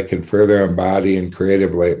 so that I can further embody and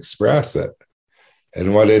creatively express it?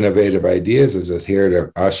 And what innovative ideas is it here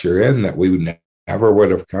to usher in that we never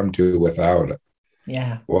would have come to without it?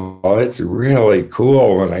 Yeah. Well, it's really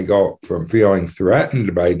cool when I go from feeling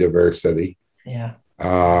threatened by diversity,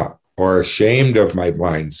 or ashamed of my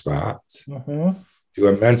blind spots, to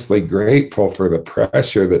immensely grateful for the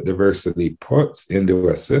pressure that diversity puts into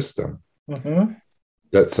a system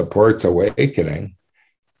that supports awakening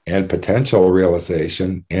and potential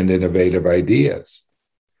realization and innovative ideas.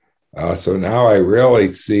 So now I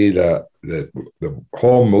really see the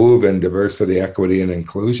whole move in diversity, equity, and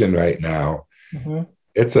inclusion right now.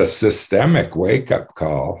 It's a systemic wake-up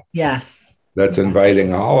call. Yes. That's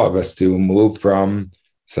inviting all of us to move from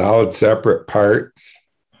solid, separate parts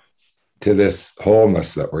to this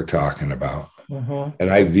wholeness that we're talking about. And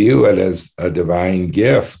I view it as a divine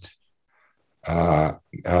gift, a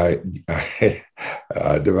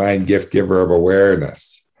divine gift giver of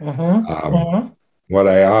awareness. What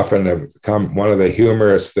I often have come, one of the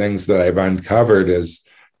humorous things that I've uncovered is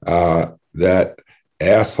that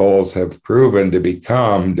assholes have proven to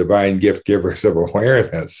become divine gift givers of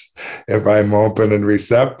awareness if I'm open and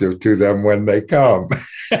receptive to them when they come.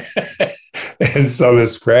 And so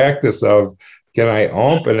this practice of, can I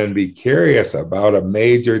open and be curious about a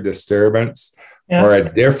major disturbance or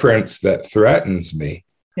a difference that threatens me?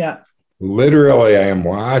 Literally, I am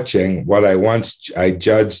watching what I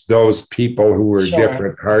judged those people who were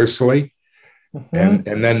different harshly, and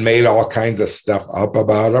then made all kinds of stuff up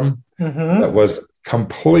about them that was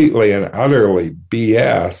completely and utterly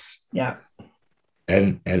BS.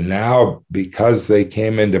 And now, because they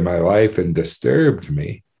came into my life and disturbed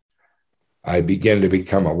me, I begin to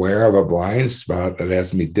become aware of a blind spot that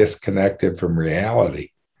has me disconnected from reality.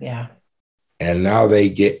 And now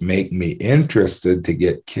they make me interested to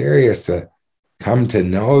get curious, to come to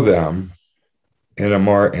know them in a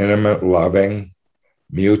more intimate, loving,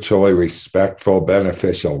 mutually respectful,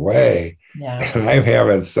 beneficial way. And I'm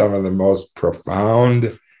having some of the most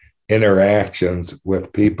profound interactions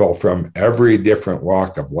with people from every different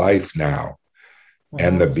walk of life now.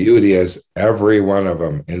 And the beauty is every one of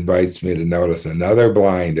them invites me to notice another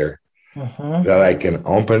blinder that I can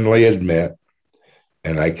openly admit,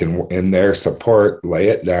 and I can, in their support, lay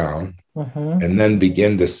it down, and then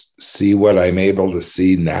begin to see what I'm able to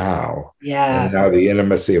see now. And now the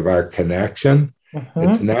intimacy of our connection.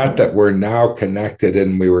 It's not that we're now connected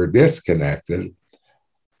and we were disconnected.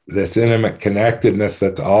 This intimate connectedness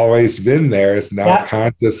that's always been there is now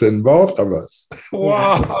conscious in both of us.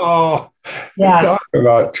 Wow. Talk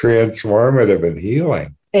about transformative and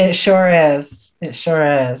healing. It sure is. It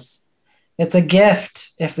sure is. It's a gift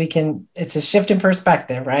if we can, it's a shift in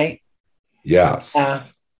perspective, right? Yes.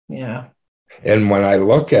 Yeah. And when I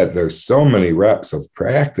look at, there's so many reps of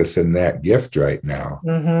practice in that gift right now.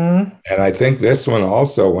 And I think this one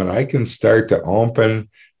also, when I can start to open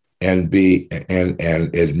and be and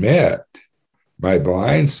admit my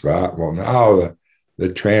blind spot, well, now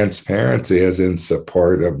the transparency is in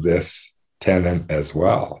support of this tenet as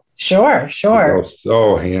well. Sure. It goes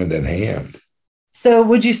so hand in hand. So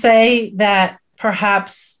would you say that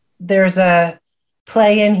perhaps there's a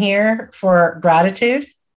play in here for gratitude?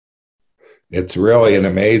 It's really an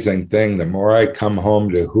amazing thing. The more I come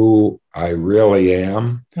home to who I really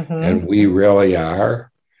am and we really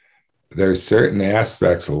are, there's certain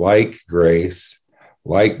aspects like grace,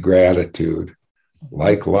 like gratitude,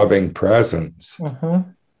 like loving presence.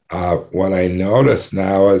 What I notice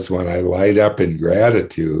now is when I light up in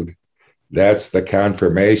gratitude, that's the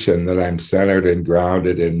confirmation that I'm centered and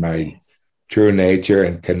grounded in my true nature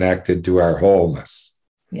and connected to our wholeness.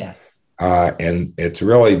 And it's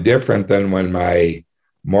really different than when my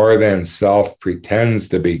more than self pretends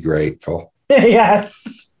to be grateful.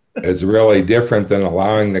 It's really different than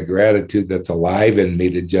allowing the gratitude that's alive in me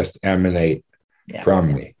to just emanate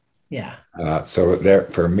from me. So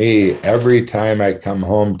that for me, every time I come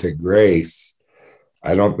home to grace,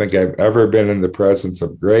 I don't think I've ever been in the presence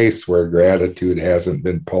of grace where gratitude hasn't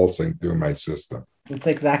been pulsing through my system. That's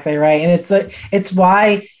exactly right. And it's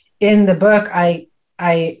why in the book, I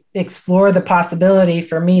explore the possibility,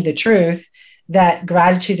 for me, the truth, that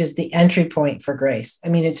gratitude is the entry point for grace. I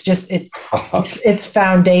mean, it's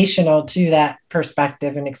foundational to that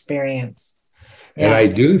perspective and experience. And I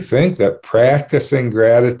do think that practicing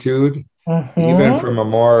gratitude even from a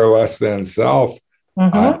more or less than self.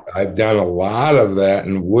 Mm-hmm. I've done a lot of that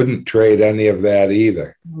and wouldn't trade any of that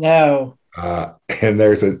either. No.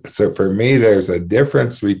 And so for me, there's a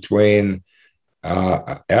difference between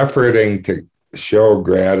efforting to show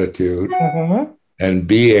gratitude and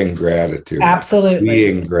being gratitude. Absolutely.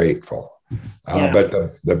 Being grateful. But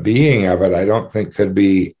the being of it, I don't think could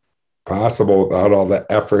be possible without all the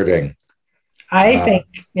efforting. I think,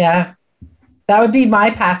 that would be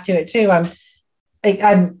my path to it too.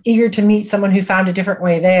 I'm eager to meet someone who found a different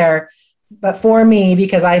way there. But for me,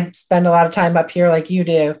 because I spend a lot of time up here like you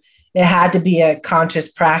do, it had to be a conscious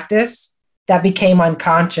practice that became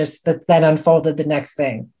unconscious that then unfolded the next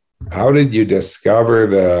thing. How did you discover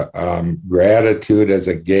the gratitude as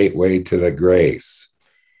a gateway to the grace?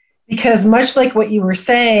 Because much like what you were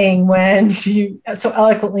saying when you so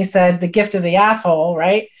eloquently said the gift of the asshole,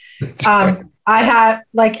 right? I had,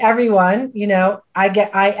 like everyone,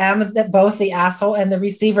 I am both the asshole and the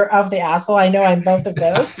receiver of the asshole. I know I'm both of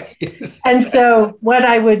those. And so when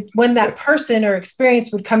that person or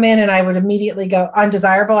experience would come in and I would immediately go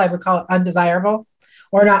undesirable, I would call it undesirable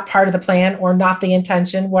or not part of the plan or not the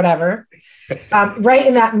intention, whatever. Right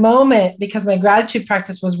in that moment, because my gratitude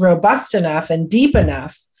practice was robust enough and deep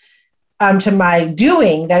enough to my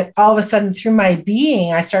doing, that all of a sudden through my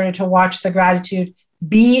being, I started to watch the gratitude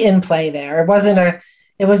be in play there.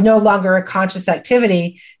 It was no longer a conscious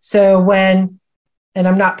activity. So and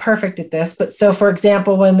I'm not perfect at this, but so for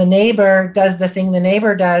example, when the neighbor does the thing the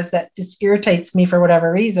neighbor does that just irritates me for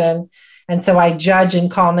whatever reason, and so I judge and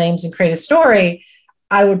call names and create a story,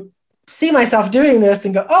 I would see myself doing this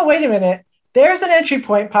and go, oh, wait a minute, there's an entry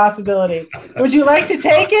point possibility. Would you like to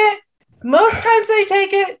take it? Most times I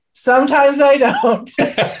take it. Sometimes I don't.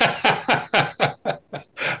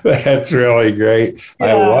 That's really great. Yeah.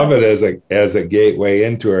 I love it as a gateway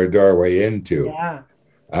into or doorway into.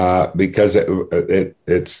 Yeah. Because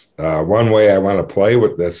it's one way I want to play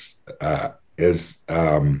with this is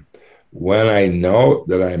when I know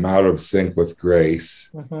that I'm out of sync with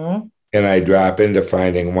grace, and I drop into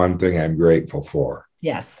finding one thing I'm grateful for.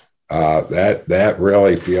 Yes. That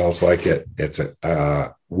really feels like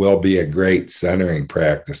will be a great centering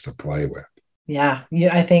practice to play with. Yeah,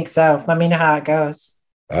 I think so. Let me know how it goes.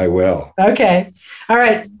 I will. Okay. All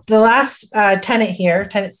right. The last tenet here,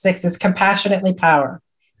 tenet 6, is compassionately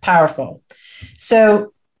powerful.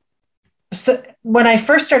 So when I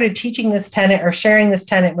first started teaching this tenet or sharing this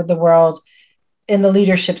tenet with the world in the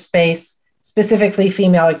leadership space, specifically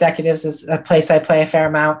female executives is a place I play a fair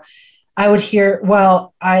amount, I would hear,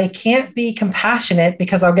 well, I can't be compassionate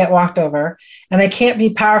because I'll get walked over, and I can't be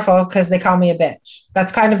powerful because they call me a bitch.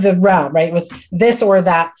 That's kind of the realm, right? It was this or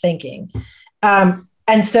that thinking.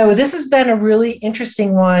 And so this has been a really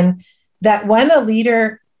interesting one, that when a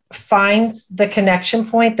leader finds the connection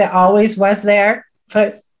point that always was there,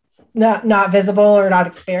 but not visible or not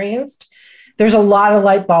experienced, there's a lot of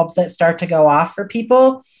light bulbs that start to go off for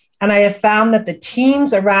people. And I have found that the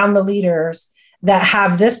teams around the leaders that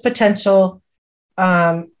have this potential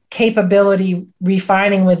capability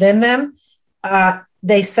refining within them,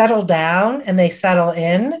 they settle down and they settle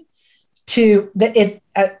in to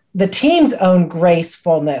the team's own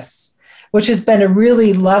gracefulness, which has been a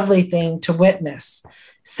really lovely thing to witness.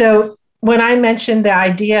 So when I mentioned the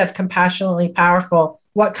idea of compassionately powerful,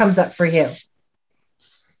 what comes up for you?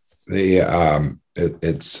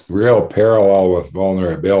 It's real parallel with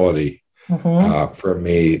vulnerability. For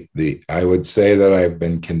me, I would say that I've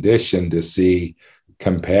been conditioned to see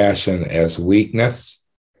compassion as weakness,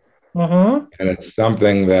 and it's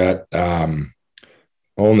something that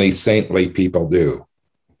only saintly people do.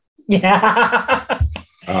 Yeah.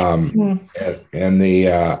 And the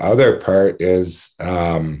other part is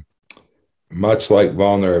much like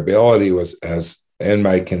vulnerability was, as in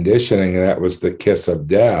my conditioning, that was the kiss of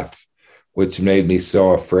death, which made me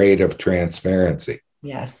so afraid of transparency.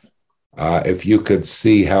 Yes. If you could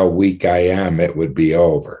see how weak I am, it would be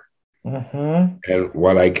over. And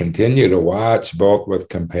what I continue to watch, both with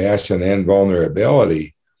compassion and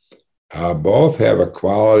vulnerability, both have a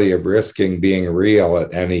quality of risking being real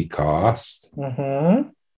at any cost,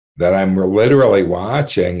 that I'm literally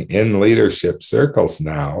watching in leadership circles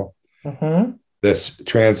now, this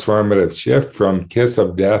transformative shift from kiss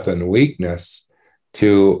of death and weakness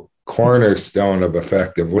to cornerstone of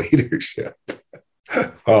effective leadership.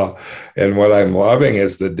 And what I'm loving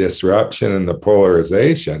is the disruption and the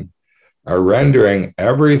polarization are rendering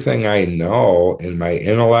everything I know in my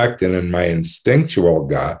intellect and in my instinctual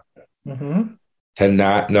gut to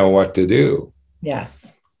not know what to do.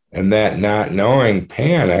 Yes. And that not knowing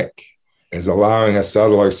panic is allowing a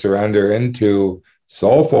subtler surrender into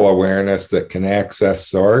soulful awareness that can access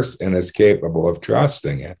source and is capable of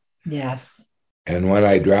trusting it. Yes. And when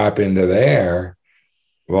I drop into there,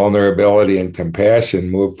 vulnerability and compassion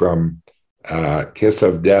move from kiss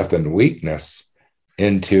of death and weakness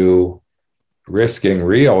into risking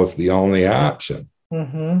real is the only option.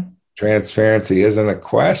 Mm-hmm. Transparency isn't a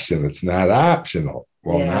question. It's not optional.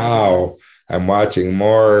 Well, now I'm watching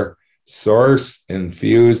more source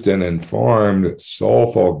infused and informed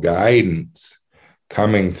soulful guidance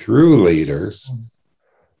coming through leaders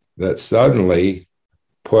that suddenly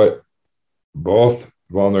put both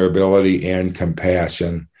vulnerability and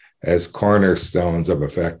compassion as cornerstones of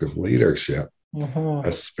effective leadership,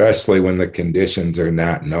 especially when the conditions are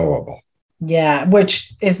not knowable. Yeah,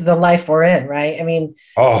 which is the life we're in, right? I mean,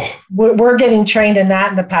 we're getting trained in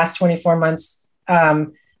that in the past 24 months,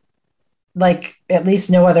 like at least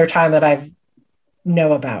no other time that I've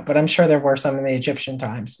know about, but I'm sure there were some in the Egyptian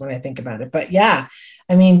times when I think about it. But yeah,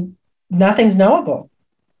 I mean, nothing's knowable.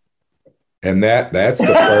 And that's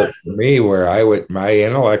the part for me where my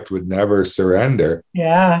intellect would never surrender.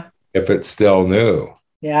 Yeah. If it's still new.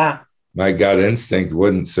 Yeah. My gut instinct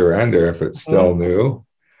wouldn't surrender if it's still new.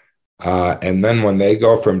 And then when they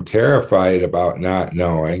go from terrified about not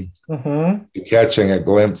knowing to catching a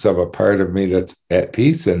glimpse of a part of me that's at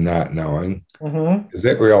peace in not knowing, because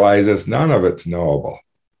it realizes none of it's knowable.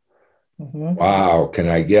 Wow, can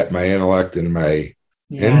I get my intellect and my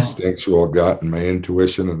instinctual gut and my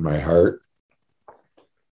intuition and my heart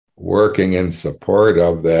working in support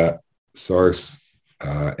of that source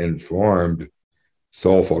informed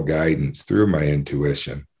soulful guidance through my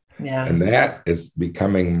intuition. Yeah. And that is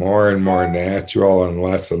becoming more and more natural and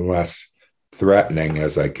less threatening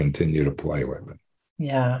as I continue to play with it.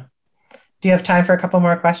 Yeah. Do you have time for a couple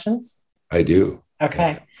more questions? I do.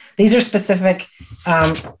 Okay. Yeah. These are specific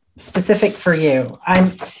for you.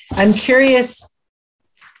 I'm curious.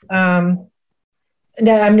 Now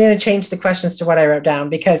I'm going to change the questions to what I wrote down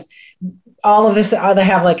because all of this, I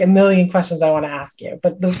have like a million questions I want to ask you.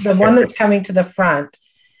 But the one that's coming to the front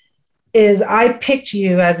is I picked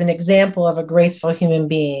you as an example of a graceful human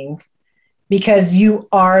being because you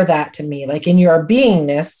are that to me. Like in your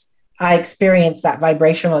beingness, I experience that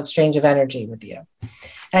vibrational exchange of energy with you.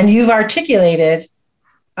 And you've articulated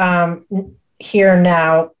here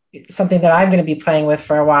now something that I'm going to be playing with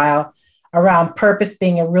for a while around purpose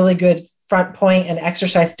being a really good front point and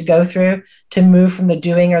exercise to go through to move from the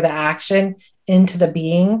doing or the action into the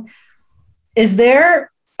being. Is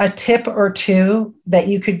there a tip or two that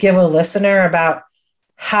you could give a listener about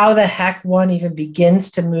how the heck one even begins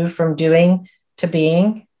to move from doing to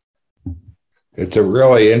being? It's a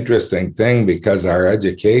really interesting thing because our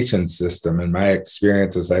education system, in my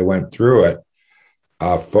experience as I went through it,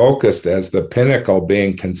 focused as the pinnacle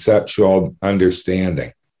being conceptual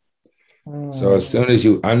understanding. So as soon as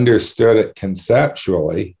you understood it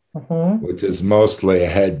conceptually, which is mostly a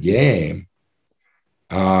head game,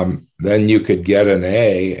 then you could get an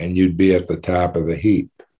A and you'd be at the top of the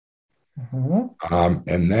heap.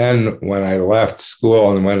 And then when I left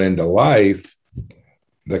school and went into life,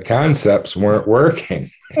 the concepts weren't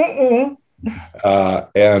working. And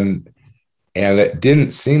it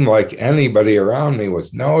didn't seem like anybody around me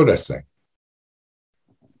was noticing.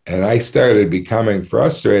 And I started becoming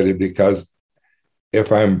frustrated because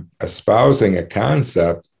if I'm espousing a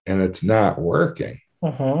concept and it's not working,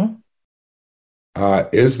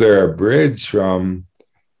 is there a bridge from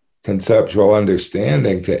conceptual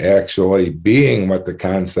understanding to actually being what the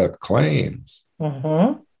concept claims?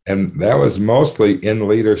 And that was mostly in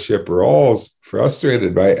leadership roles,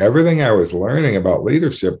 frustrated by everything I was learning about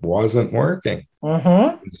leadership wasn't working.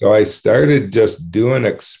 So I started just doing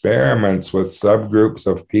experiments with subgroups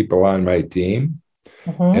of people on my team,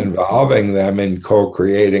 involving them in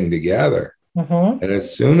co-creating together. And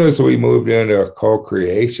as soon as we moved into a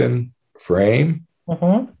co-creation frame,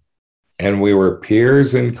 and we were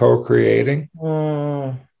peers in co-creating,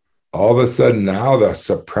 all of a sudden now the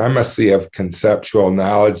supremacy of conceptual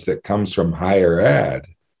knowledge that comes from higher ed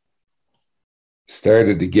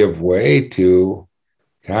started to give way to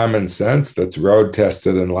common sense that's road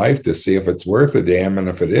tested in life to see if it's worth a damn. And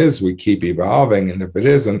if it is, we keep evolving. And if it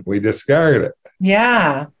isn't, we discard it.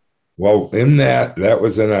 Yeah. Well, in that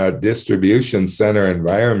was in a distribution center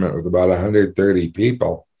environment with about 130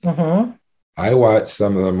 people. I watched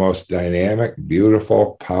some of the most dynamic,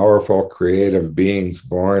 beautiful, powerful, creative beings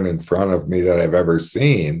born in front of me that I've ever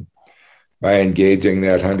seen by engaging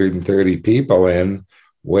that 130 people in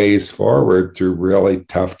ways forward through really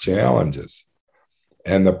tough challenges.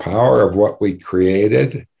 And the power of what we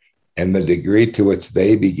created and the degree to which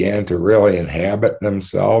they began to really inhabit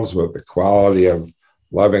themselves with the quality of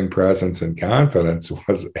loving presence and confidence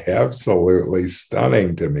was absolutely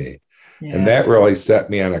stunning to me. Yeah. And that really set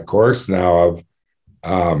me on a course now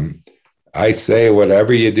of, I say,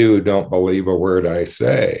 whatever you do, don't believe a word I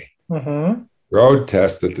say. Mm-hmm. Road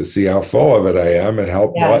test it to see how full of it I am and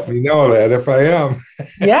help let me know that if I am.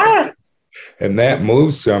 Yeah. And that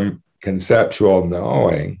moves from conceptual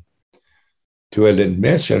knowing to an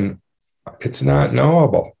admission, it's not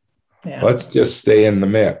knowable. Yeah. Let's just stay in the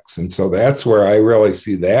mix. And so that's where I really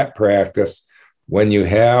see that practice. When you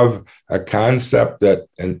have a concept that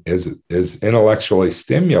is intellectually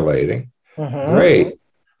stimulating, great.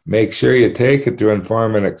 Make sure you take it to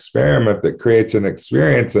inform an experiment that creates an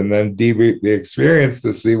experience, and then debrief the experience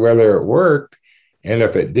to see whether it worked. And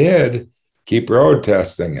if it did, keep road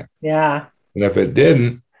testing it. Yeah. And if it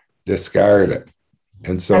didn't, discard it.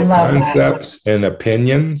 And so concepts and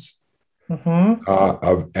opinions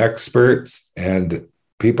of experts and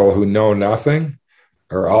people who know nothing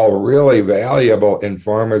are all really valuable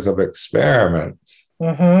informers of experiments.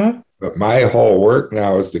 But my whole work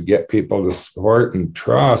now is to get people to support and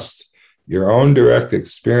trust your own direct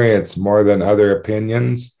experience more than other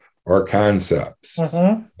opinions or concepts.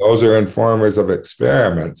 Those are informers of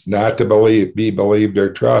experiments, not to be believed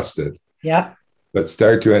or trusted. Yeah. But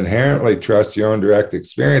start to inherently trust your own direct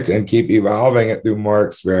experience and keep evolving it through more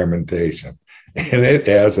experimentation. And it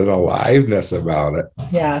has an aliveness about it.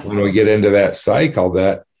 Yes. When we get into that cycle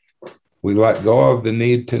that we let go of the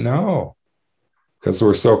need to know, because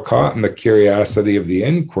we're so caught in the curiosity of the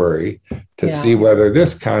inquiry to see whether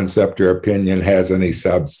this concept or opinion has any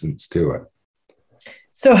substance to it.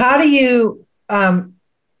 So how do you, I'm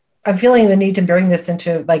feeling the need to bring this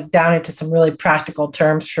into down into some really practical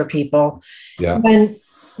terms for people. Yeah.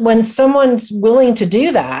 When someone's willing to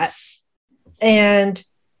do that, and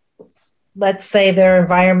let's say their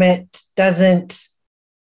environment doesn't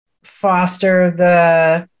foster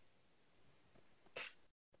the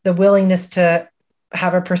willingness to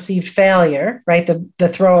have a perceived failure, right? The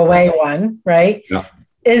throwaway one, right? Yeah.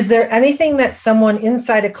 Is there anything that someone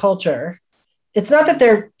inside a culture, it's not that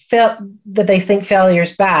that they think failure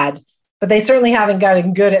is bad, but they certainly haven't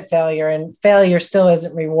gotten good at failure, and failure still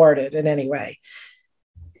isn't rewarded in any way.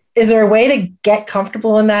 Is there a way to get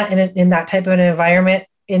comfortable in that, in that type of an environment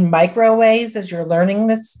in micro ways as you're learning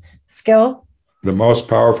this skill? The most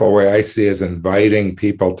powerful way I see is inviting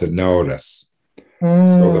people to notice.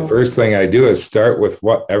 So the first thing I do is start with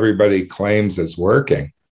what everybody claims is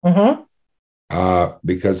working.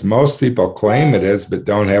 Because most people claim it is, but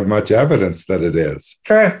don't have much evidence that it is.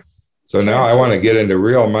 True. So now I want to get into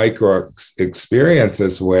real micro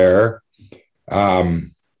experiences where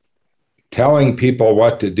telling people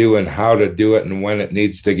what to do and how to do it and when it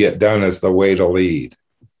needs to get done is the way to lead.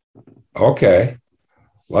 Okay,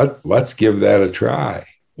 let's give that a try.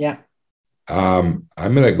 Yeah. I'm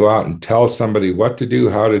going to go out and tell somebody what to do,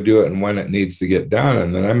 how to do it, and when it needs to get done.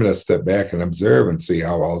 And then I'm going to step back and observe and see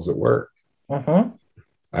how well does it work.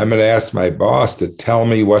 I'm going to ask my boss to tell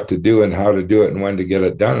me what to do and how to do it and when to get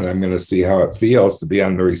it done. And I'm going to see how it feels to be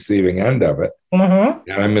on the receiving end of it. And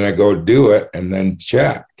I'm going to go do it and then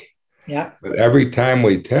check. Yeah. But every time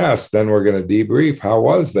we test, then we're going to debrief. How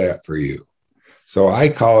was that for you? So I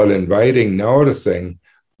call it inviting, noticing.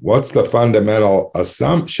 What's the fundamental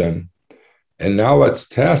assumption? And now let's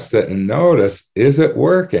test it and notice, is it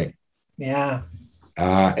working? Yeah.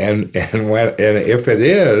 And if it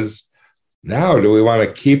is, now do we want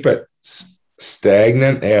to keep it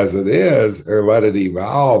stagnant as it is or let it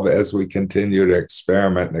evolve as we continue to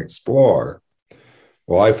experiment and explore?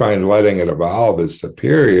 Well, I find letting it evolve is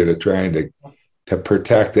superior to trying to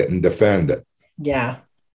protect it and defend it. Yeah.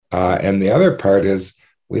 And the other part is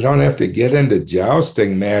we don't have to get into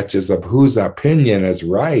jousting matches of whose opinion is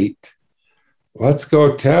right. Let's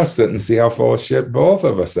go test it and see how full of shit both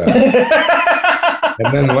of us are.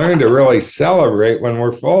 And then learn to really celebrate when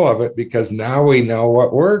we're full of it, because now we know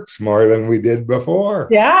what works more than we did before.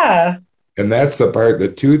 Yeah. And that's the part, the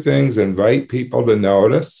two things: invite people to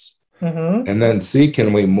notice and then see,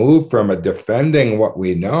 can we move from a defending what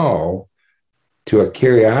we know to a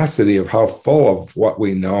curiosity of how full of what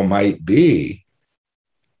we know might be,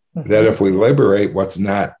 that if we liberate what's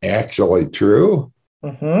not actually true,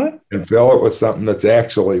 and fill it with something that's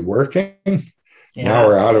actually working, now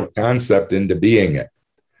we're out of concept into being it.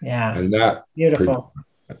 Yeah. And not beautiful.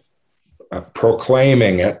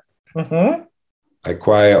 Proclaiming it. I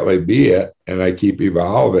quietly be it, and I keep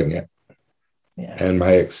evolving it. Yeah. And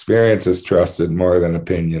my experience is trusted more than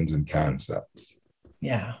opinions and concepts.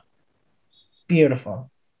 Yeah. Beautiful.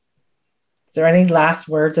 Is there any last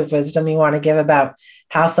words of wisdom you want to give about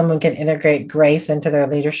how someone can integrate grace into their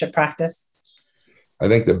leadership practice? I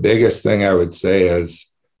think the biggest thing I would say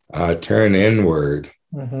is turn inward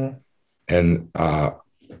and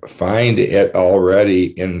find it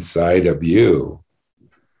already inside of you.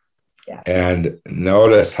 Yes. And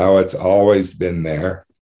notice how it's always been there,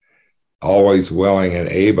 always willing and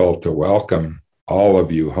able to welcome all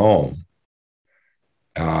of you home.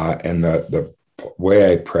 And the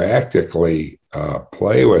way I practically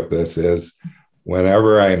play with this is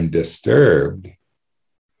whenever I'm disturbed,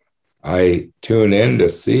 I tune in to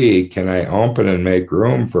see, can I open and make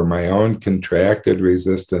room for my own contracted,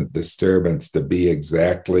 resistant disturbance to be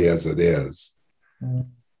exactly as it is? And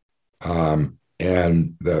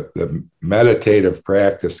the meditative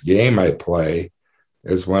practice game I play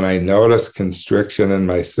is when I notice constriction in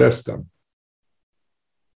my system,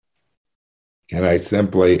 can I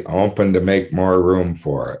simply open to make more room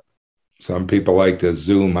for it? Some people like to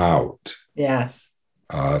zoom out. Yes.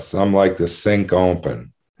 Some like to sink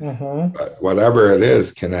open. But whatever it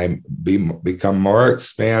is, can I become more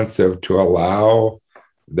expansive to allow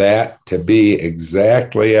that to be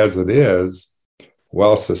exactly as it is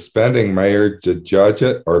while suspending my urge to judge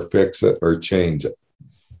it or fix it or change it?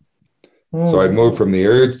 So I move from the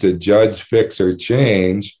urge to judge, fix, or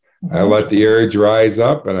change. I let the urge rise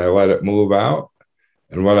up and I let it move out.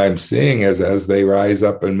 And what I'm seeing is as they rise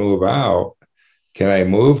up and move out, can I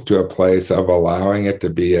move to a place of allowing it to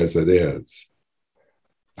be as it is?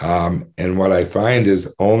 And what I find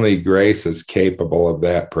is only grace is capable of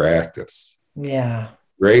that practice. Yeah.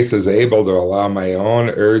 Grace is able to allow my own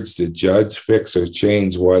urge to judge, fix, or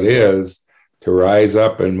change what is to rise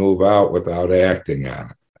up and move out without acting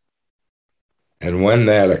on it. And when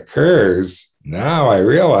that occurs, now I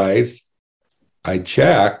realize, I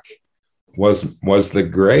check, was the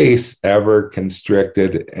grace ever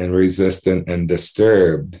constricted and resistant and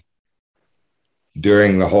disturbed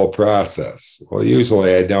during the whole process? Well,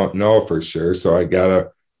 usually I don't know for sure, so I got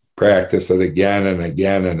to practice it again and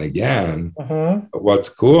again and again. But what's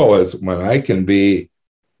cool is when I can be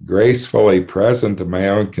gracefully present to my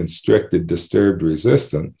own constricted, disturbed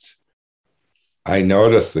resistance, I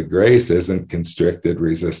notice the grace isn't constricted,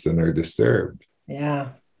 resistant, or disturbed. Yeah.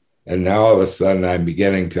 And now all of a sudden I'm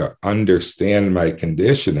beginning to understand my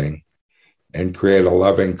conditioning and create a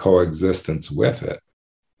loving coexistence with it.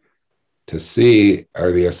 To see,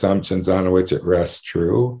 are the assumptions on which it rests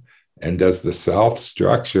true? And does the self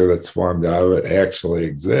structure that's formed out of it actually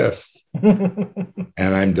exist? And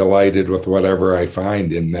I'm delighted with whatever I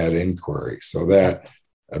find in that inquiry. So that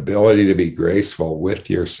ability to be graceful with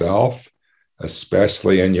yourself,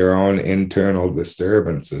 especially in your own internal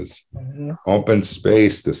disturbances, open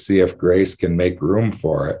space to see if grace can make room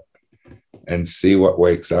for it and see what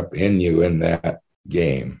wakes up in you in that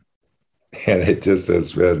game. And it just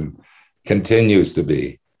has been, continues to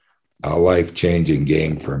be a life-changing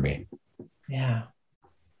game for me. Yeah.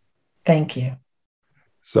 Thank you.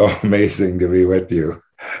 So amazing to be with you.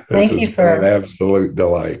 Thank you for an absolute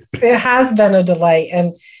delight. It has been a delight.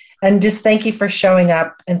 And just thank you for showing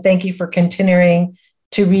up, and thank you for continuing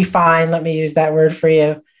to refine, let me use that word for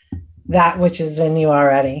you, that which is in you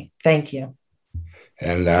already. Thank you.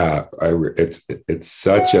 And it's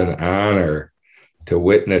such an honor to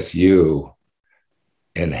witness you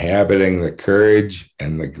inhabiting the courage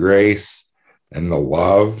and the grace and the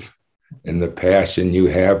love and the passion you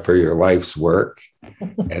have for your life's work,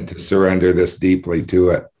 and to surrender this deeply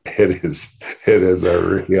to it. It is a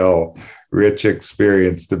real rich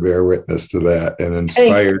experience to bear witness to that, and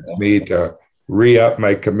inspires me to re-up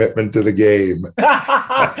my commitment to the game.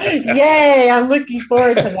 Yay, I'm looking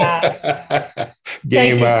forward to that.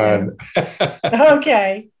 Game on.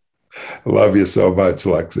 Okay. Love you so much,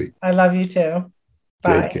 Lexi. I love you too.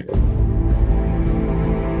 Bye. Take care.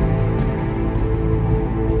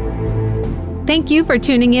 Thank you for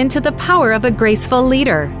tuning in to The Power of a Graceful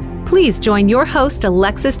Leader. Please join your host,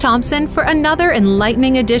 Alexis Thompson, for another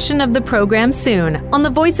enlightening edition of the program soon on the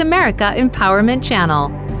Voice America Empowerment Channel.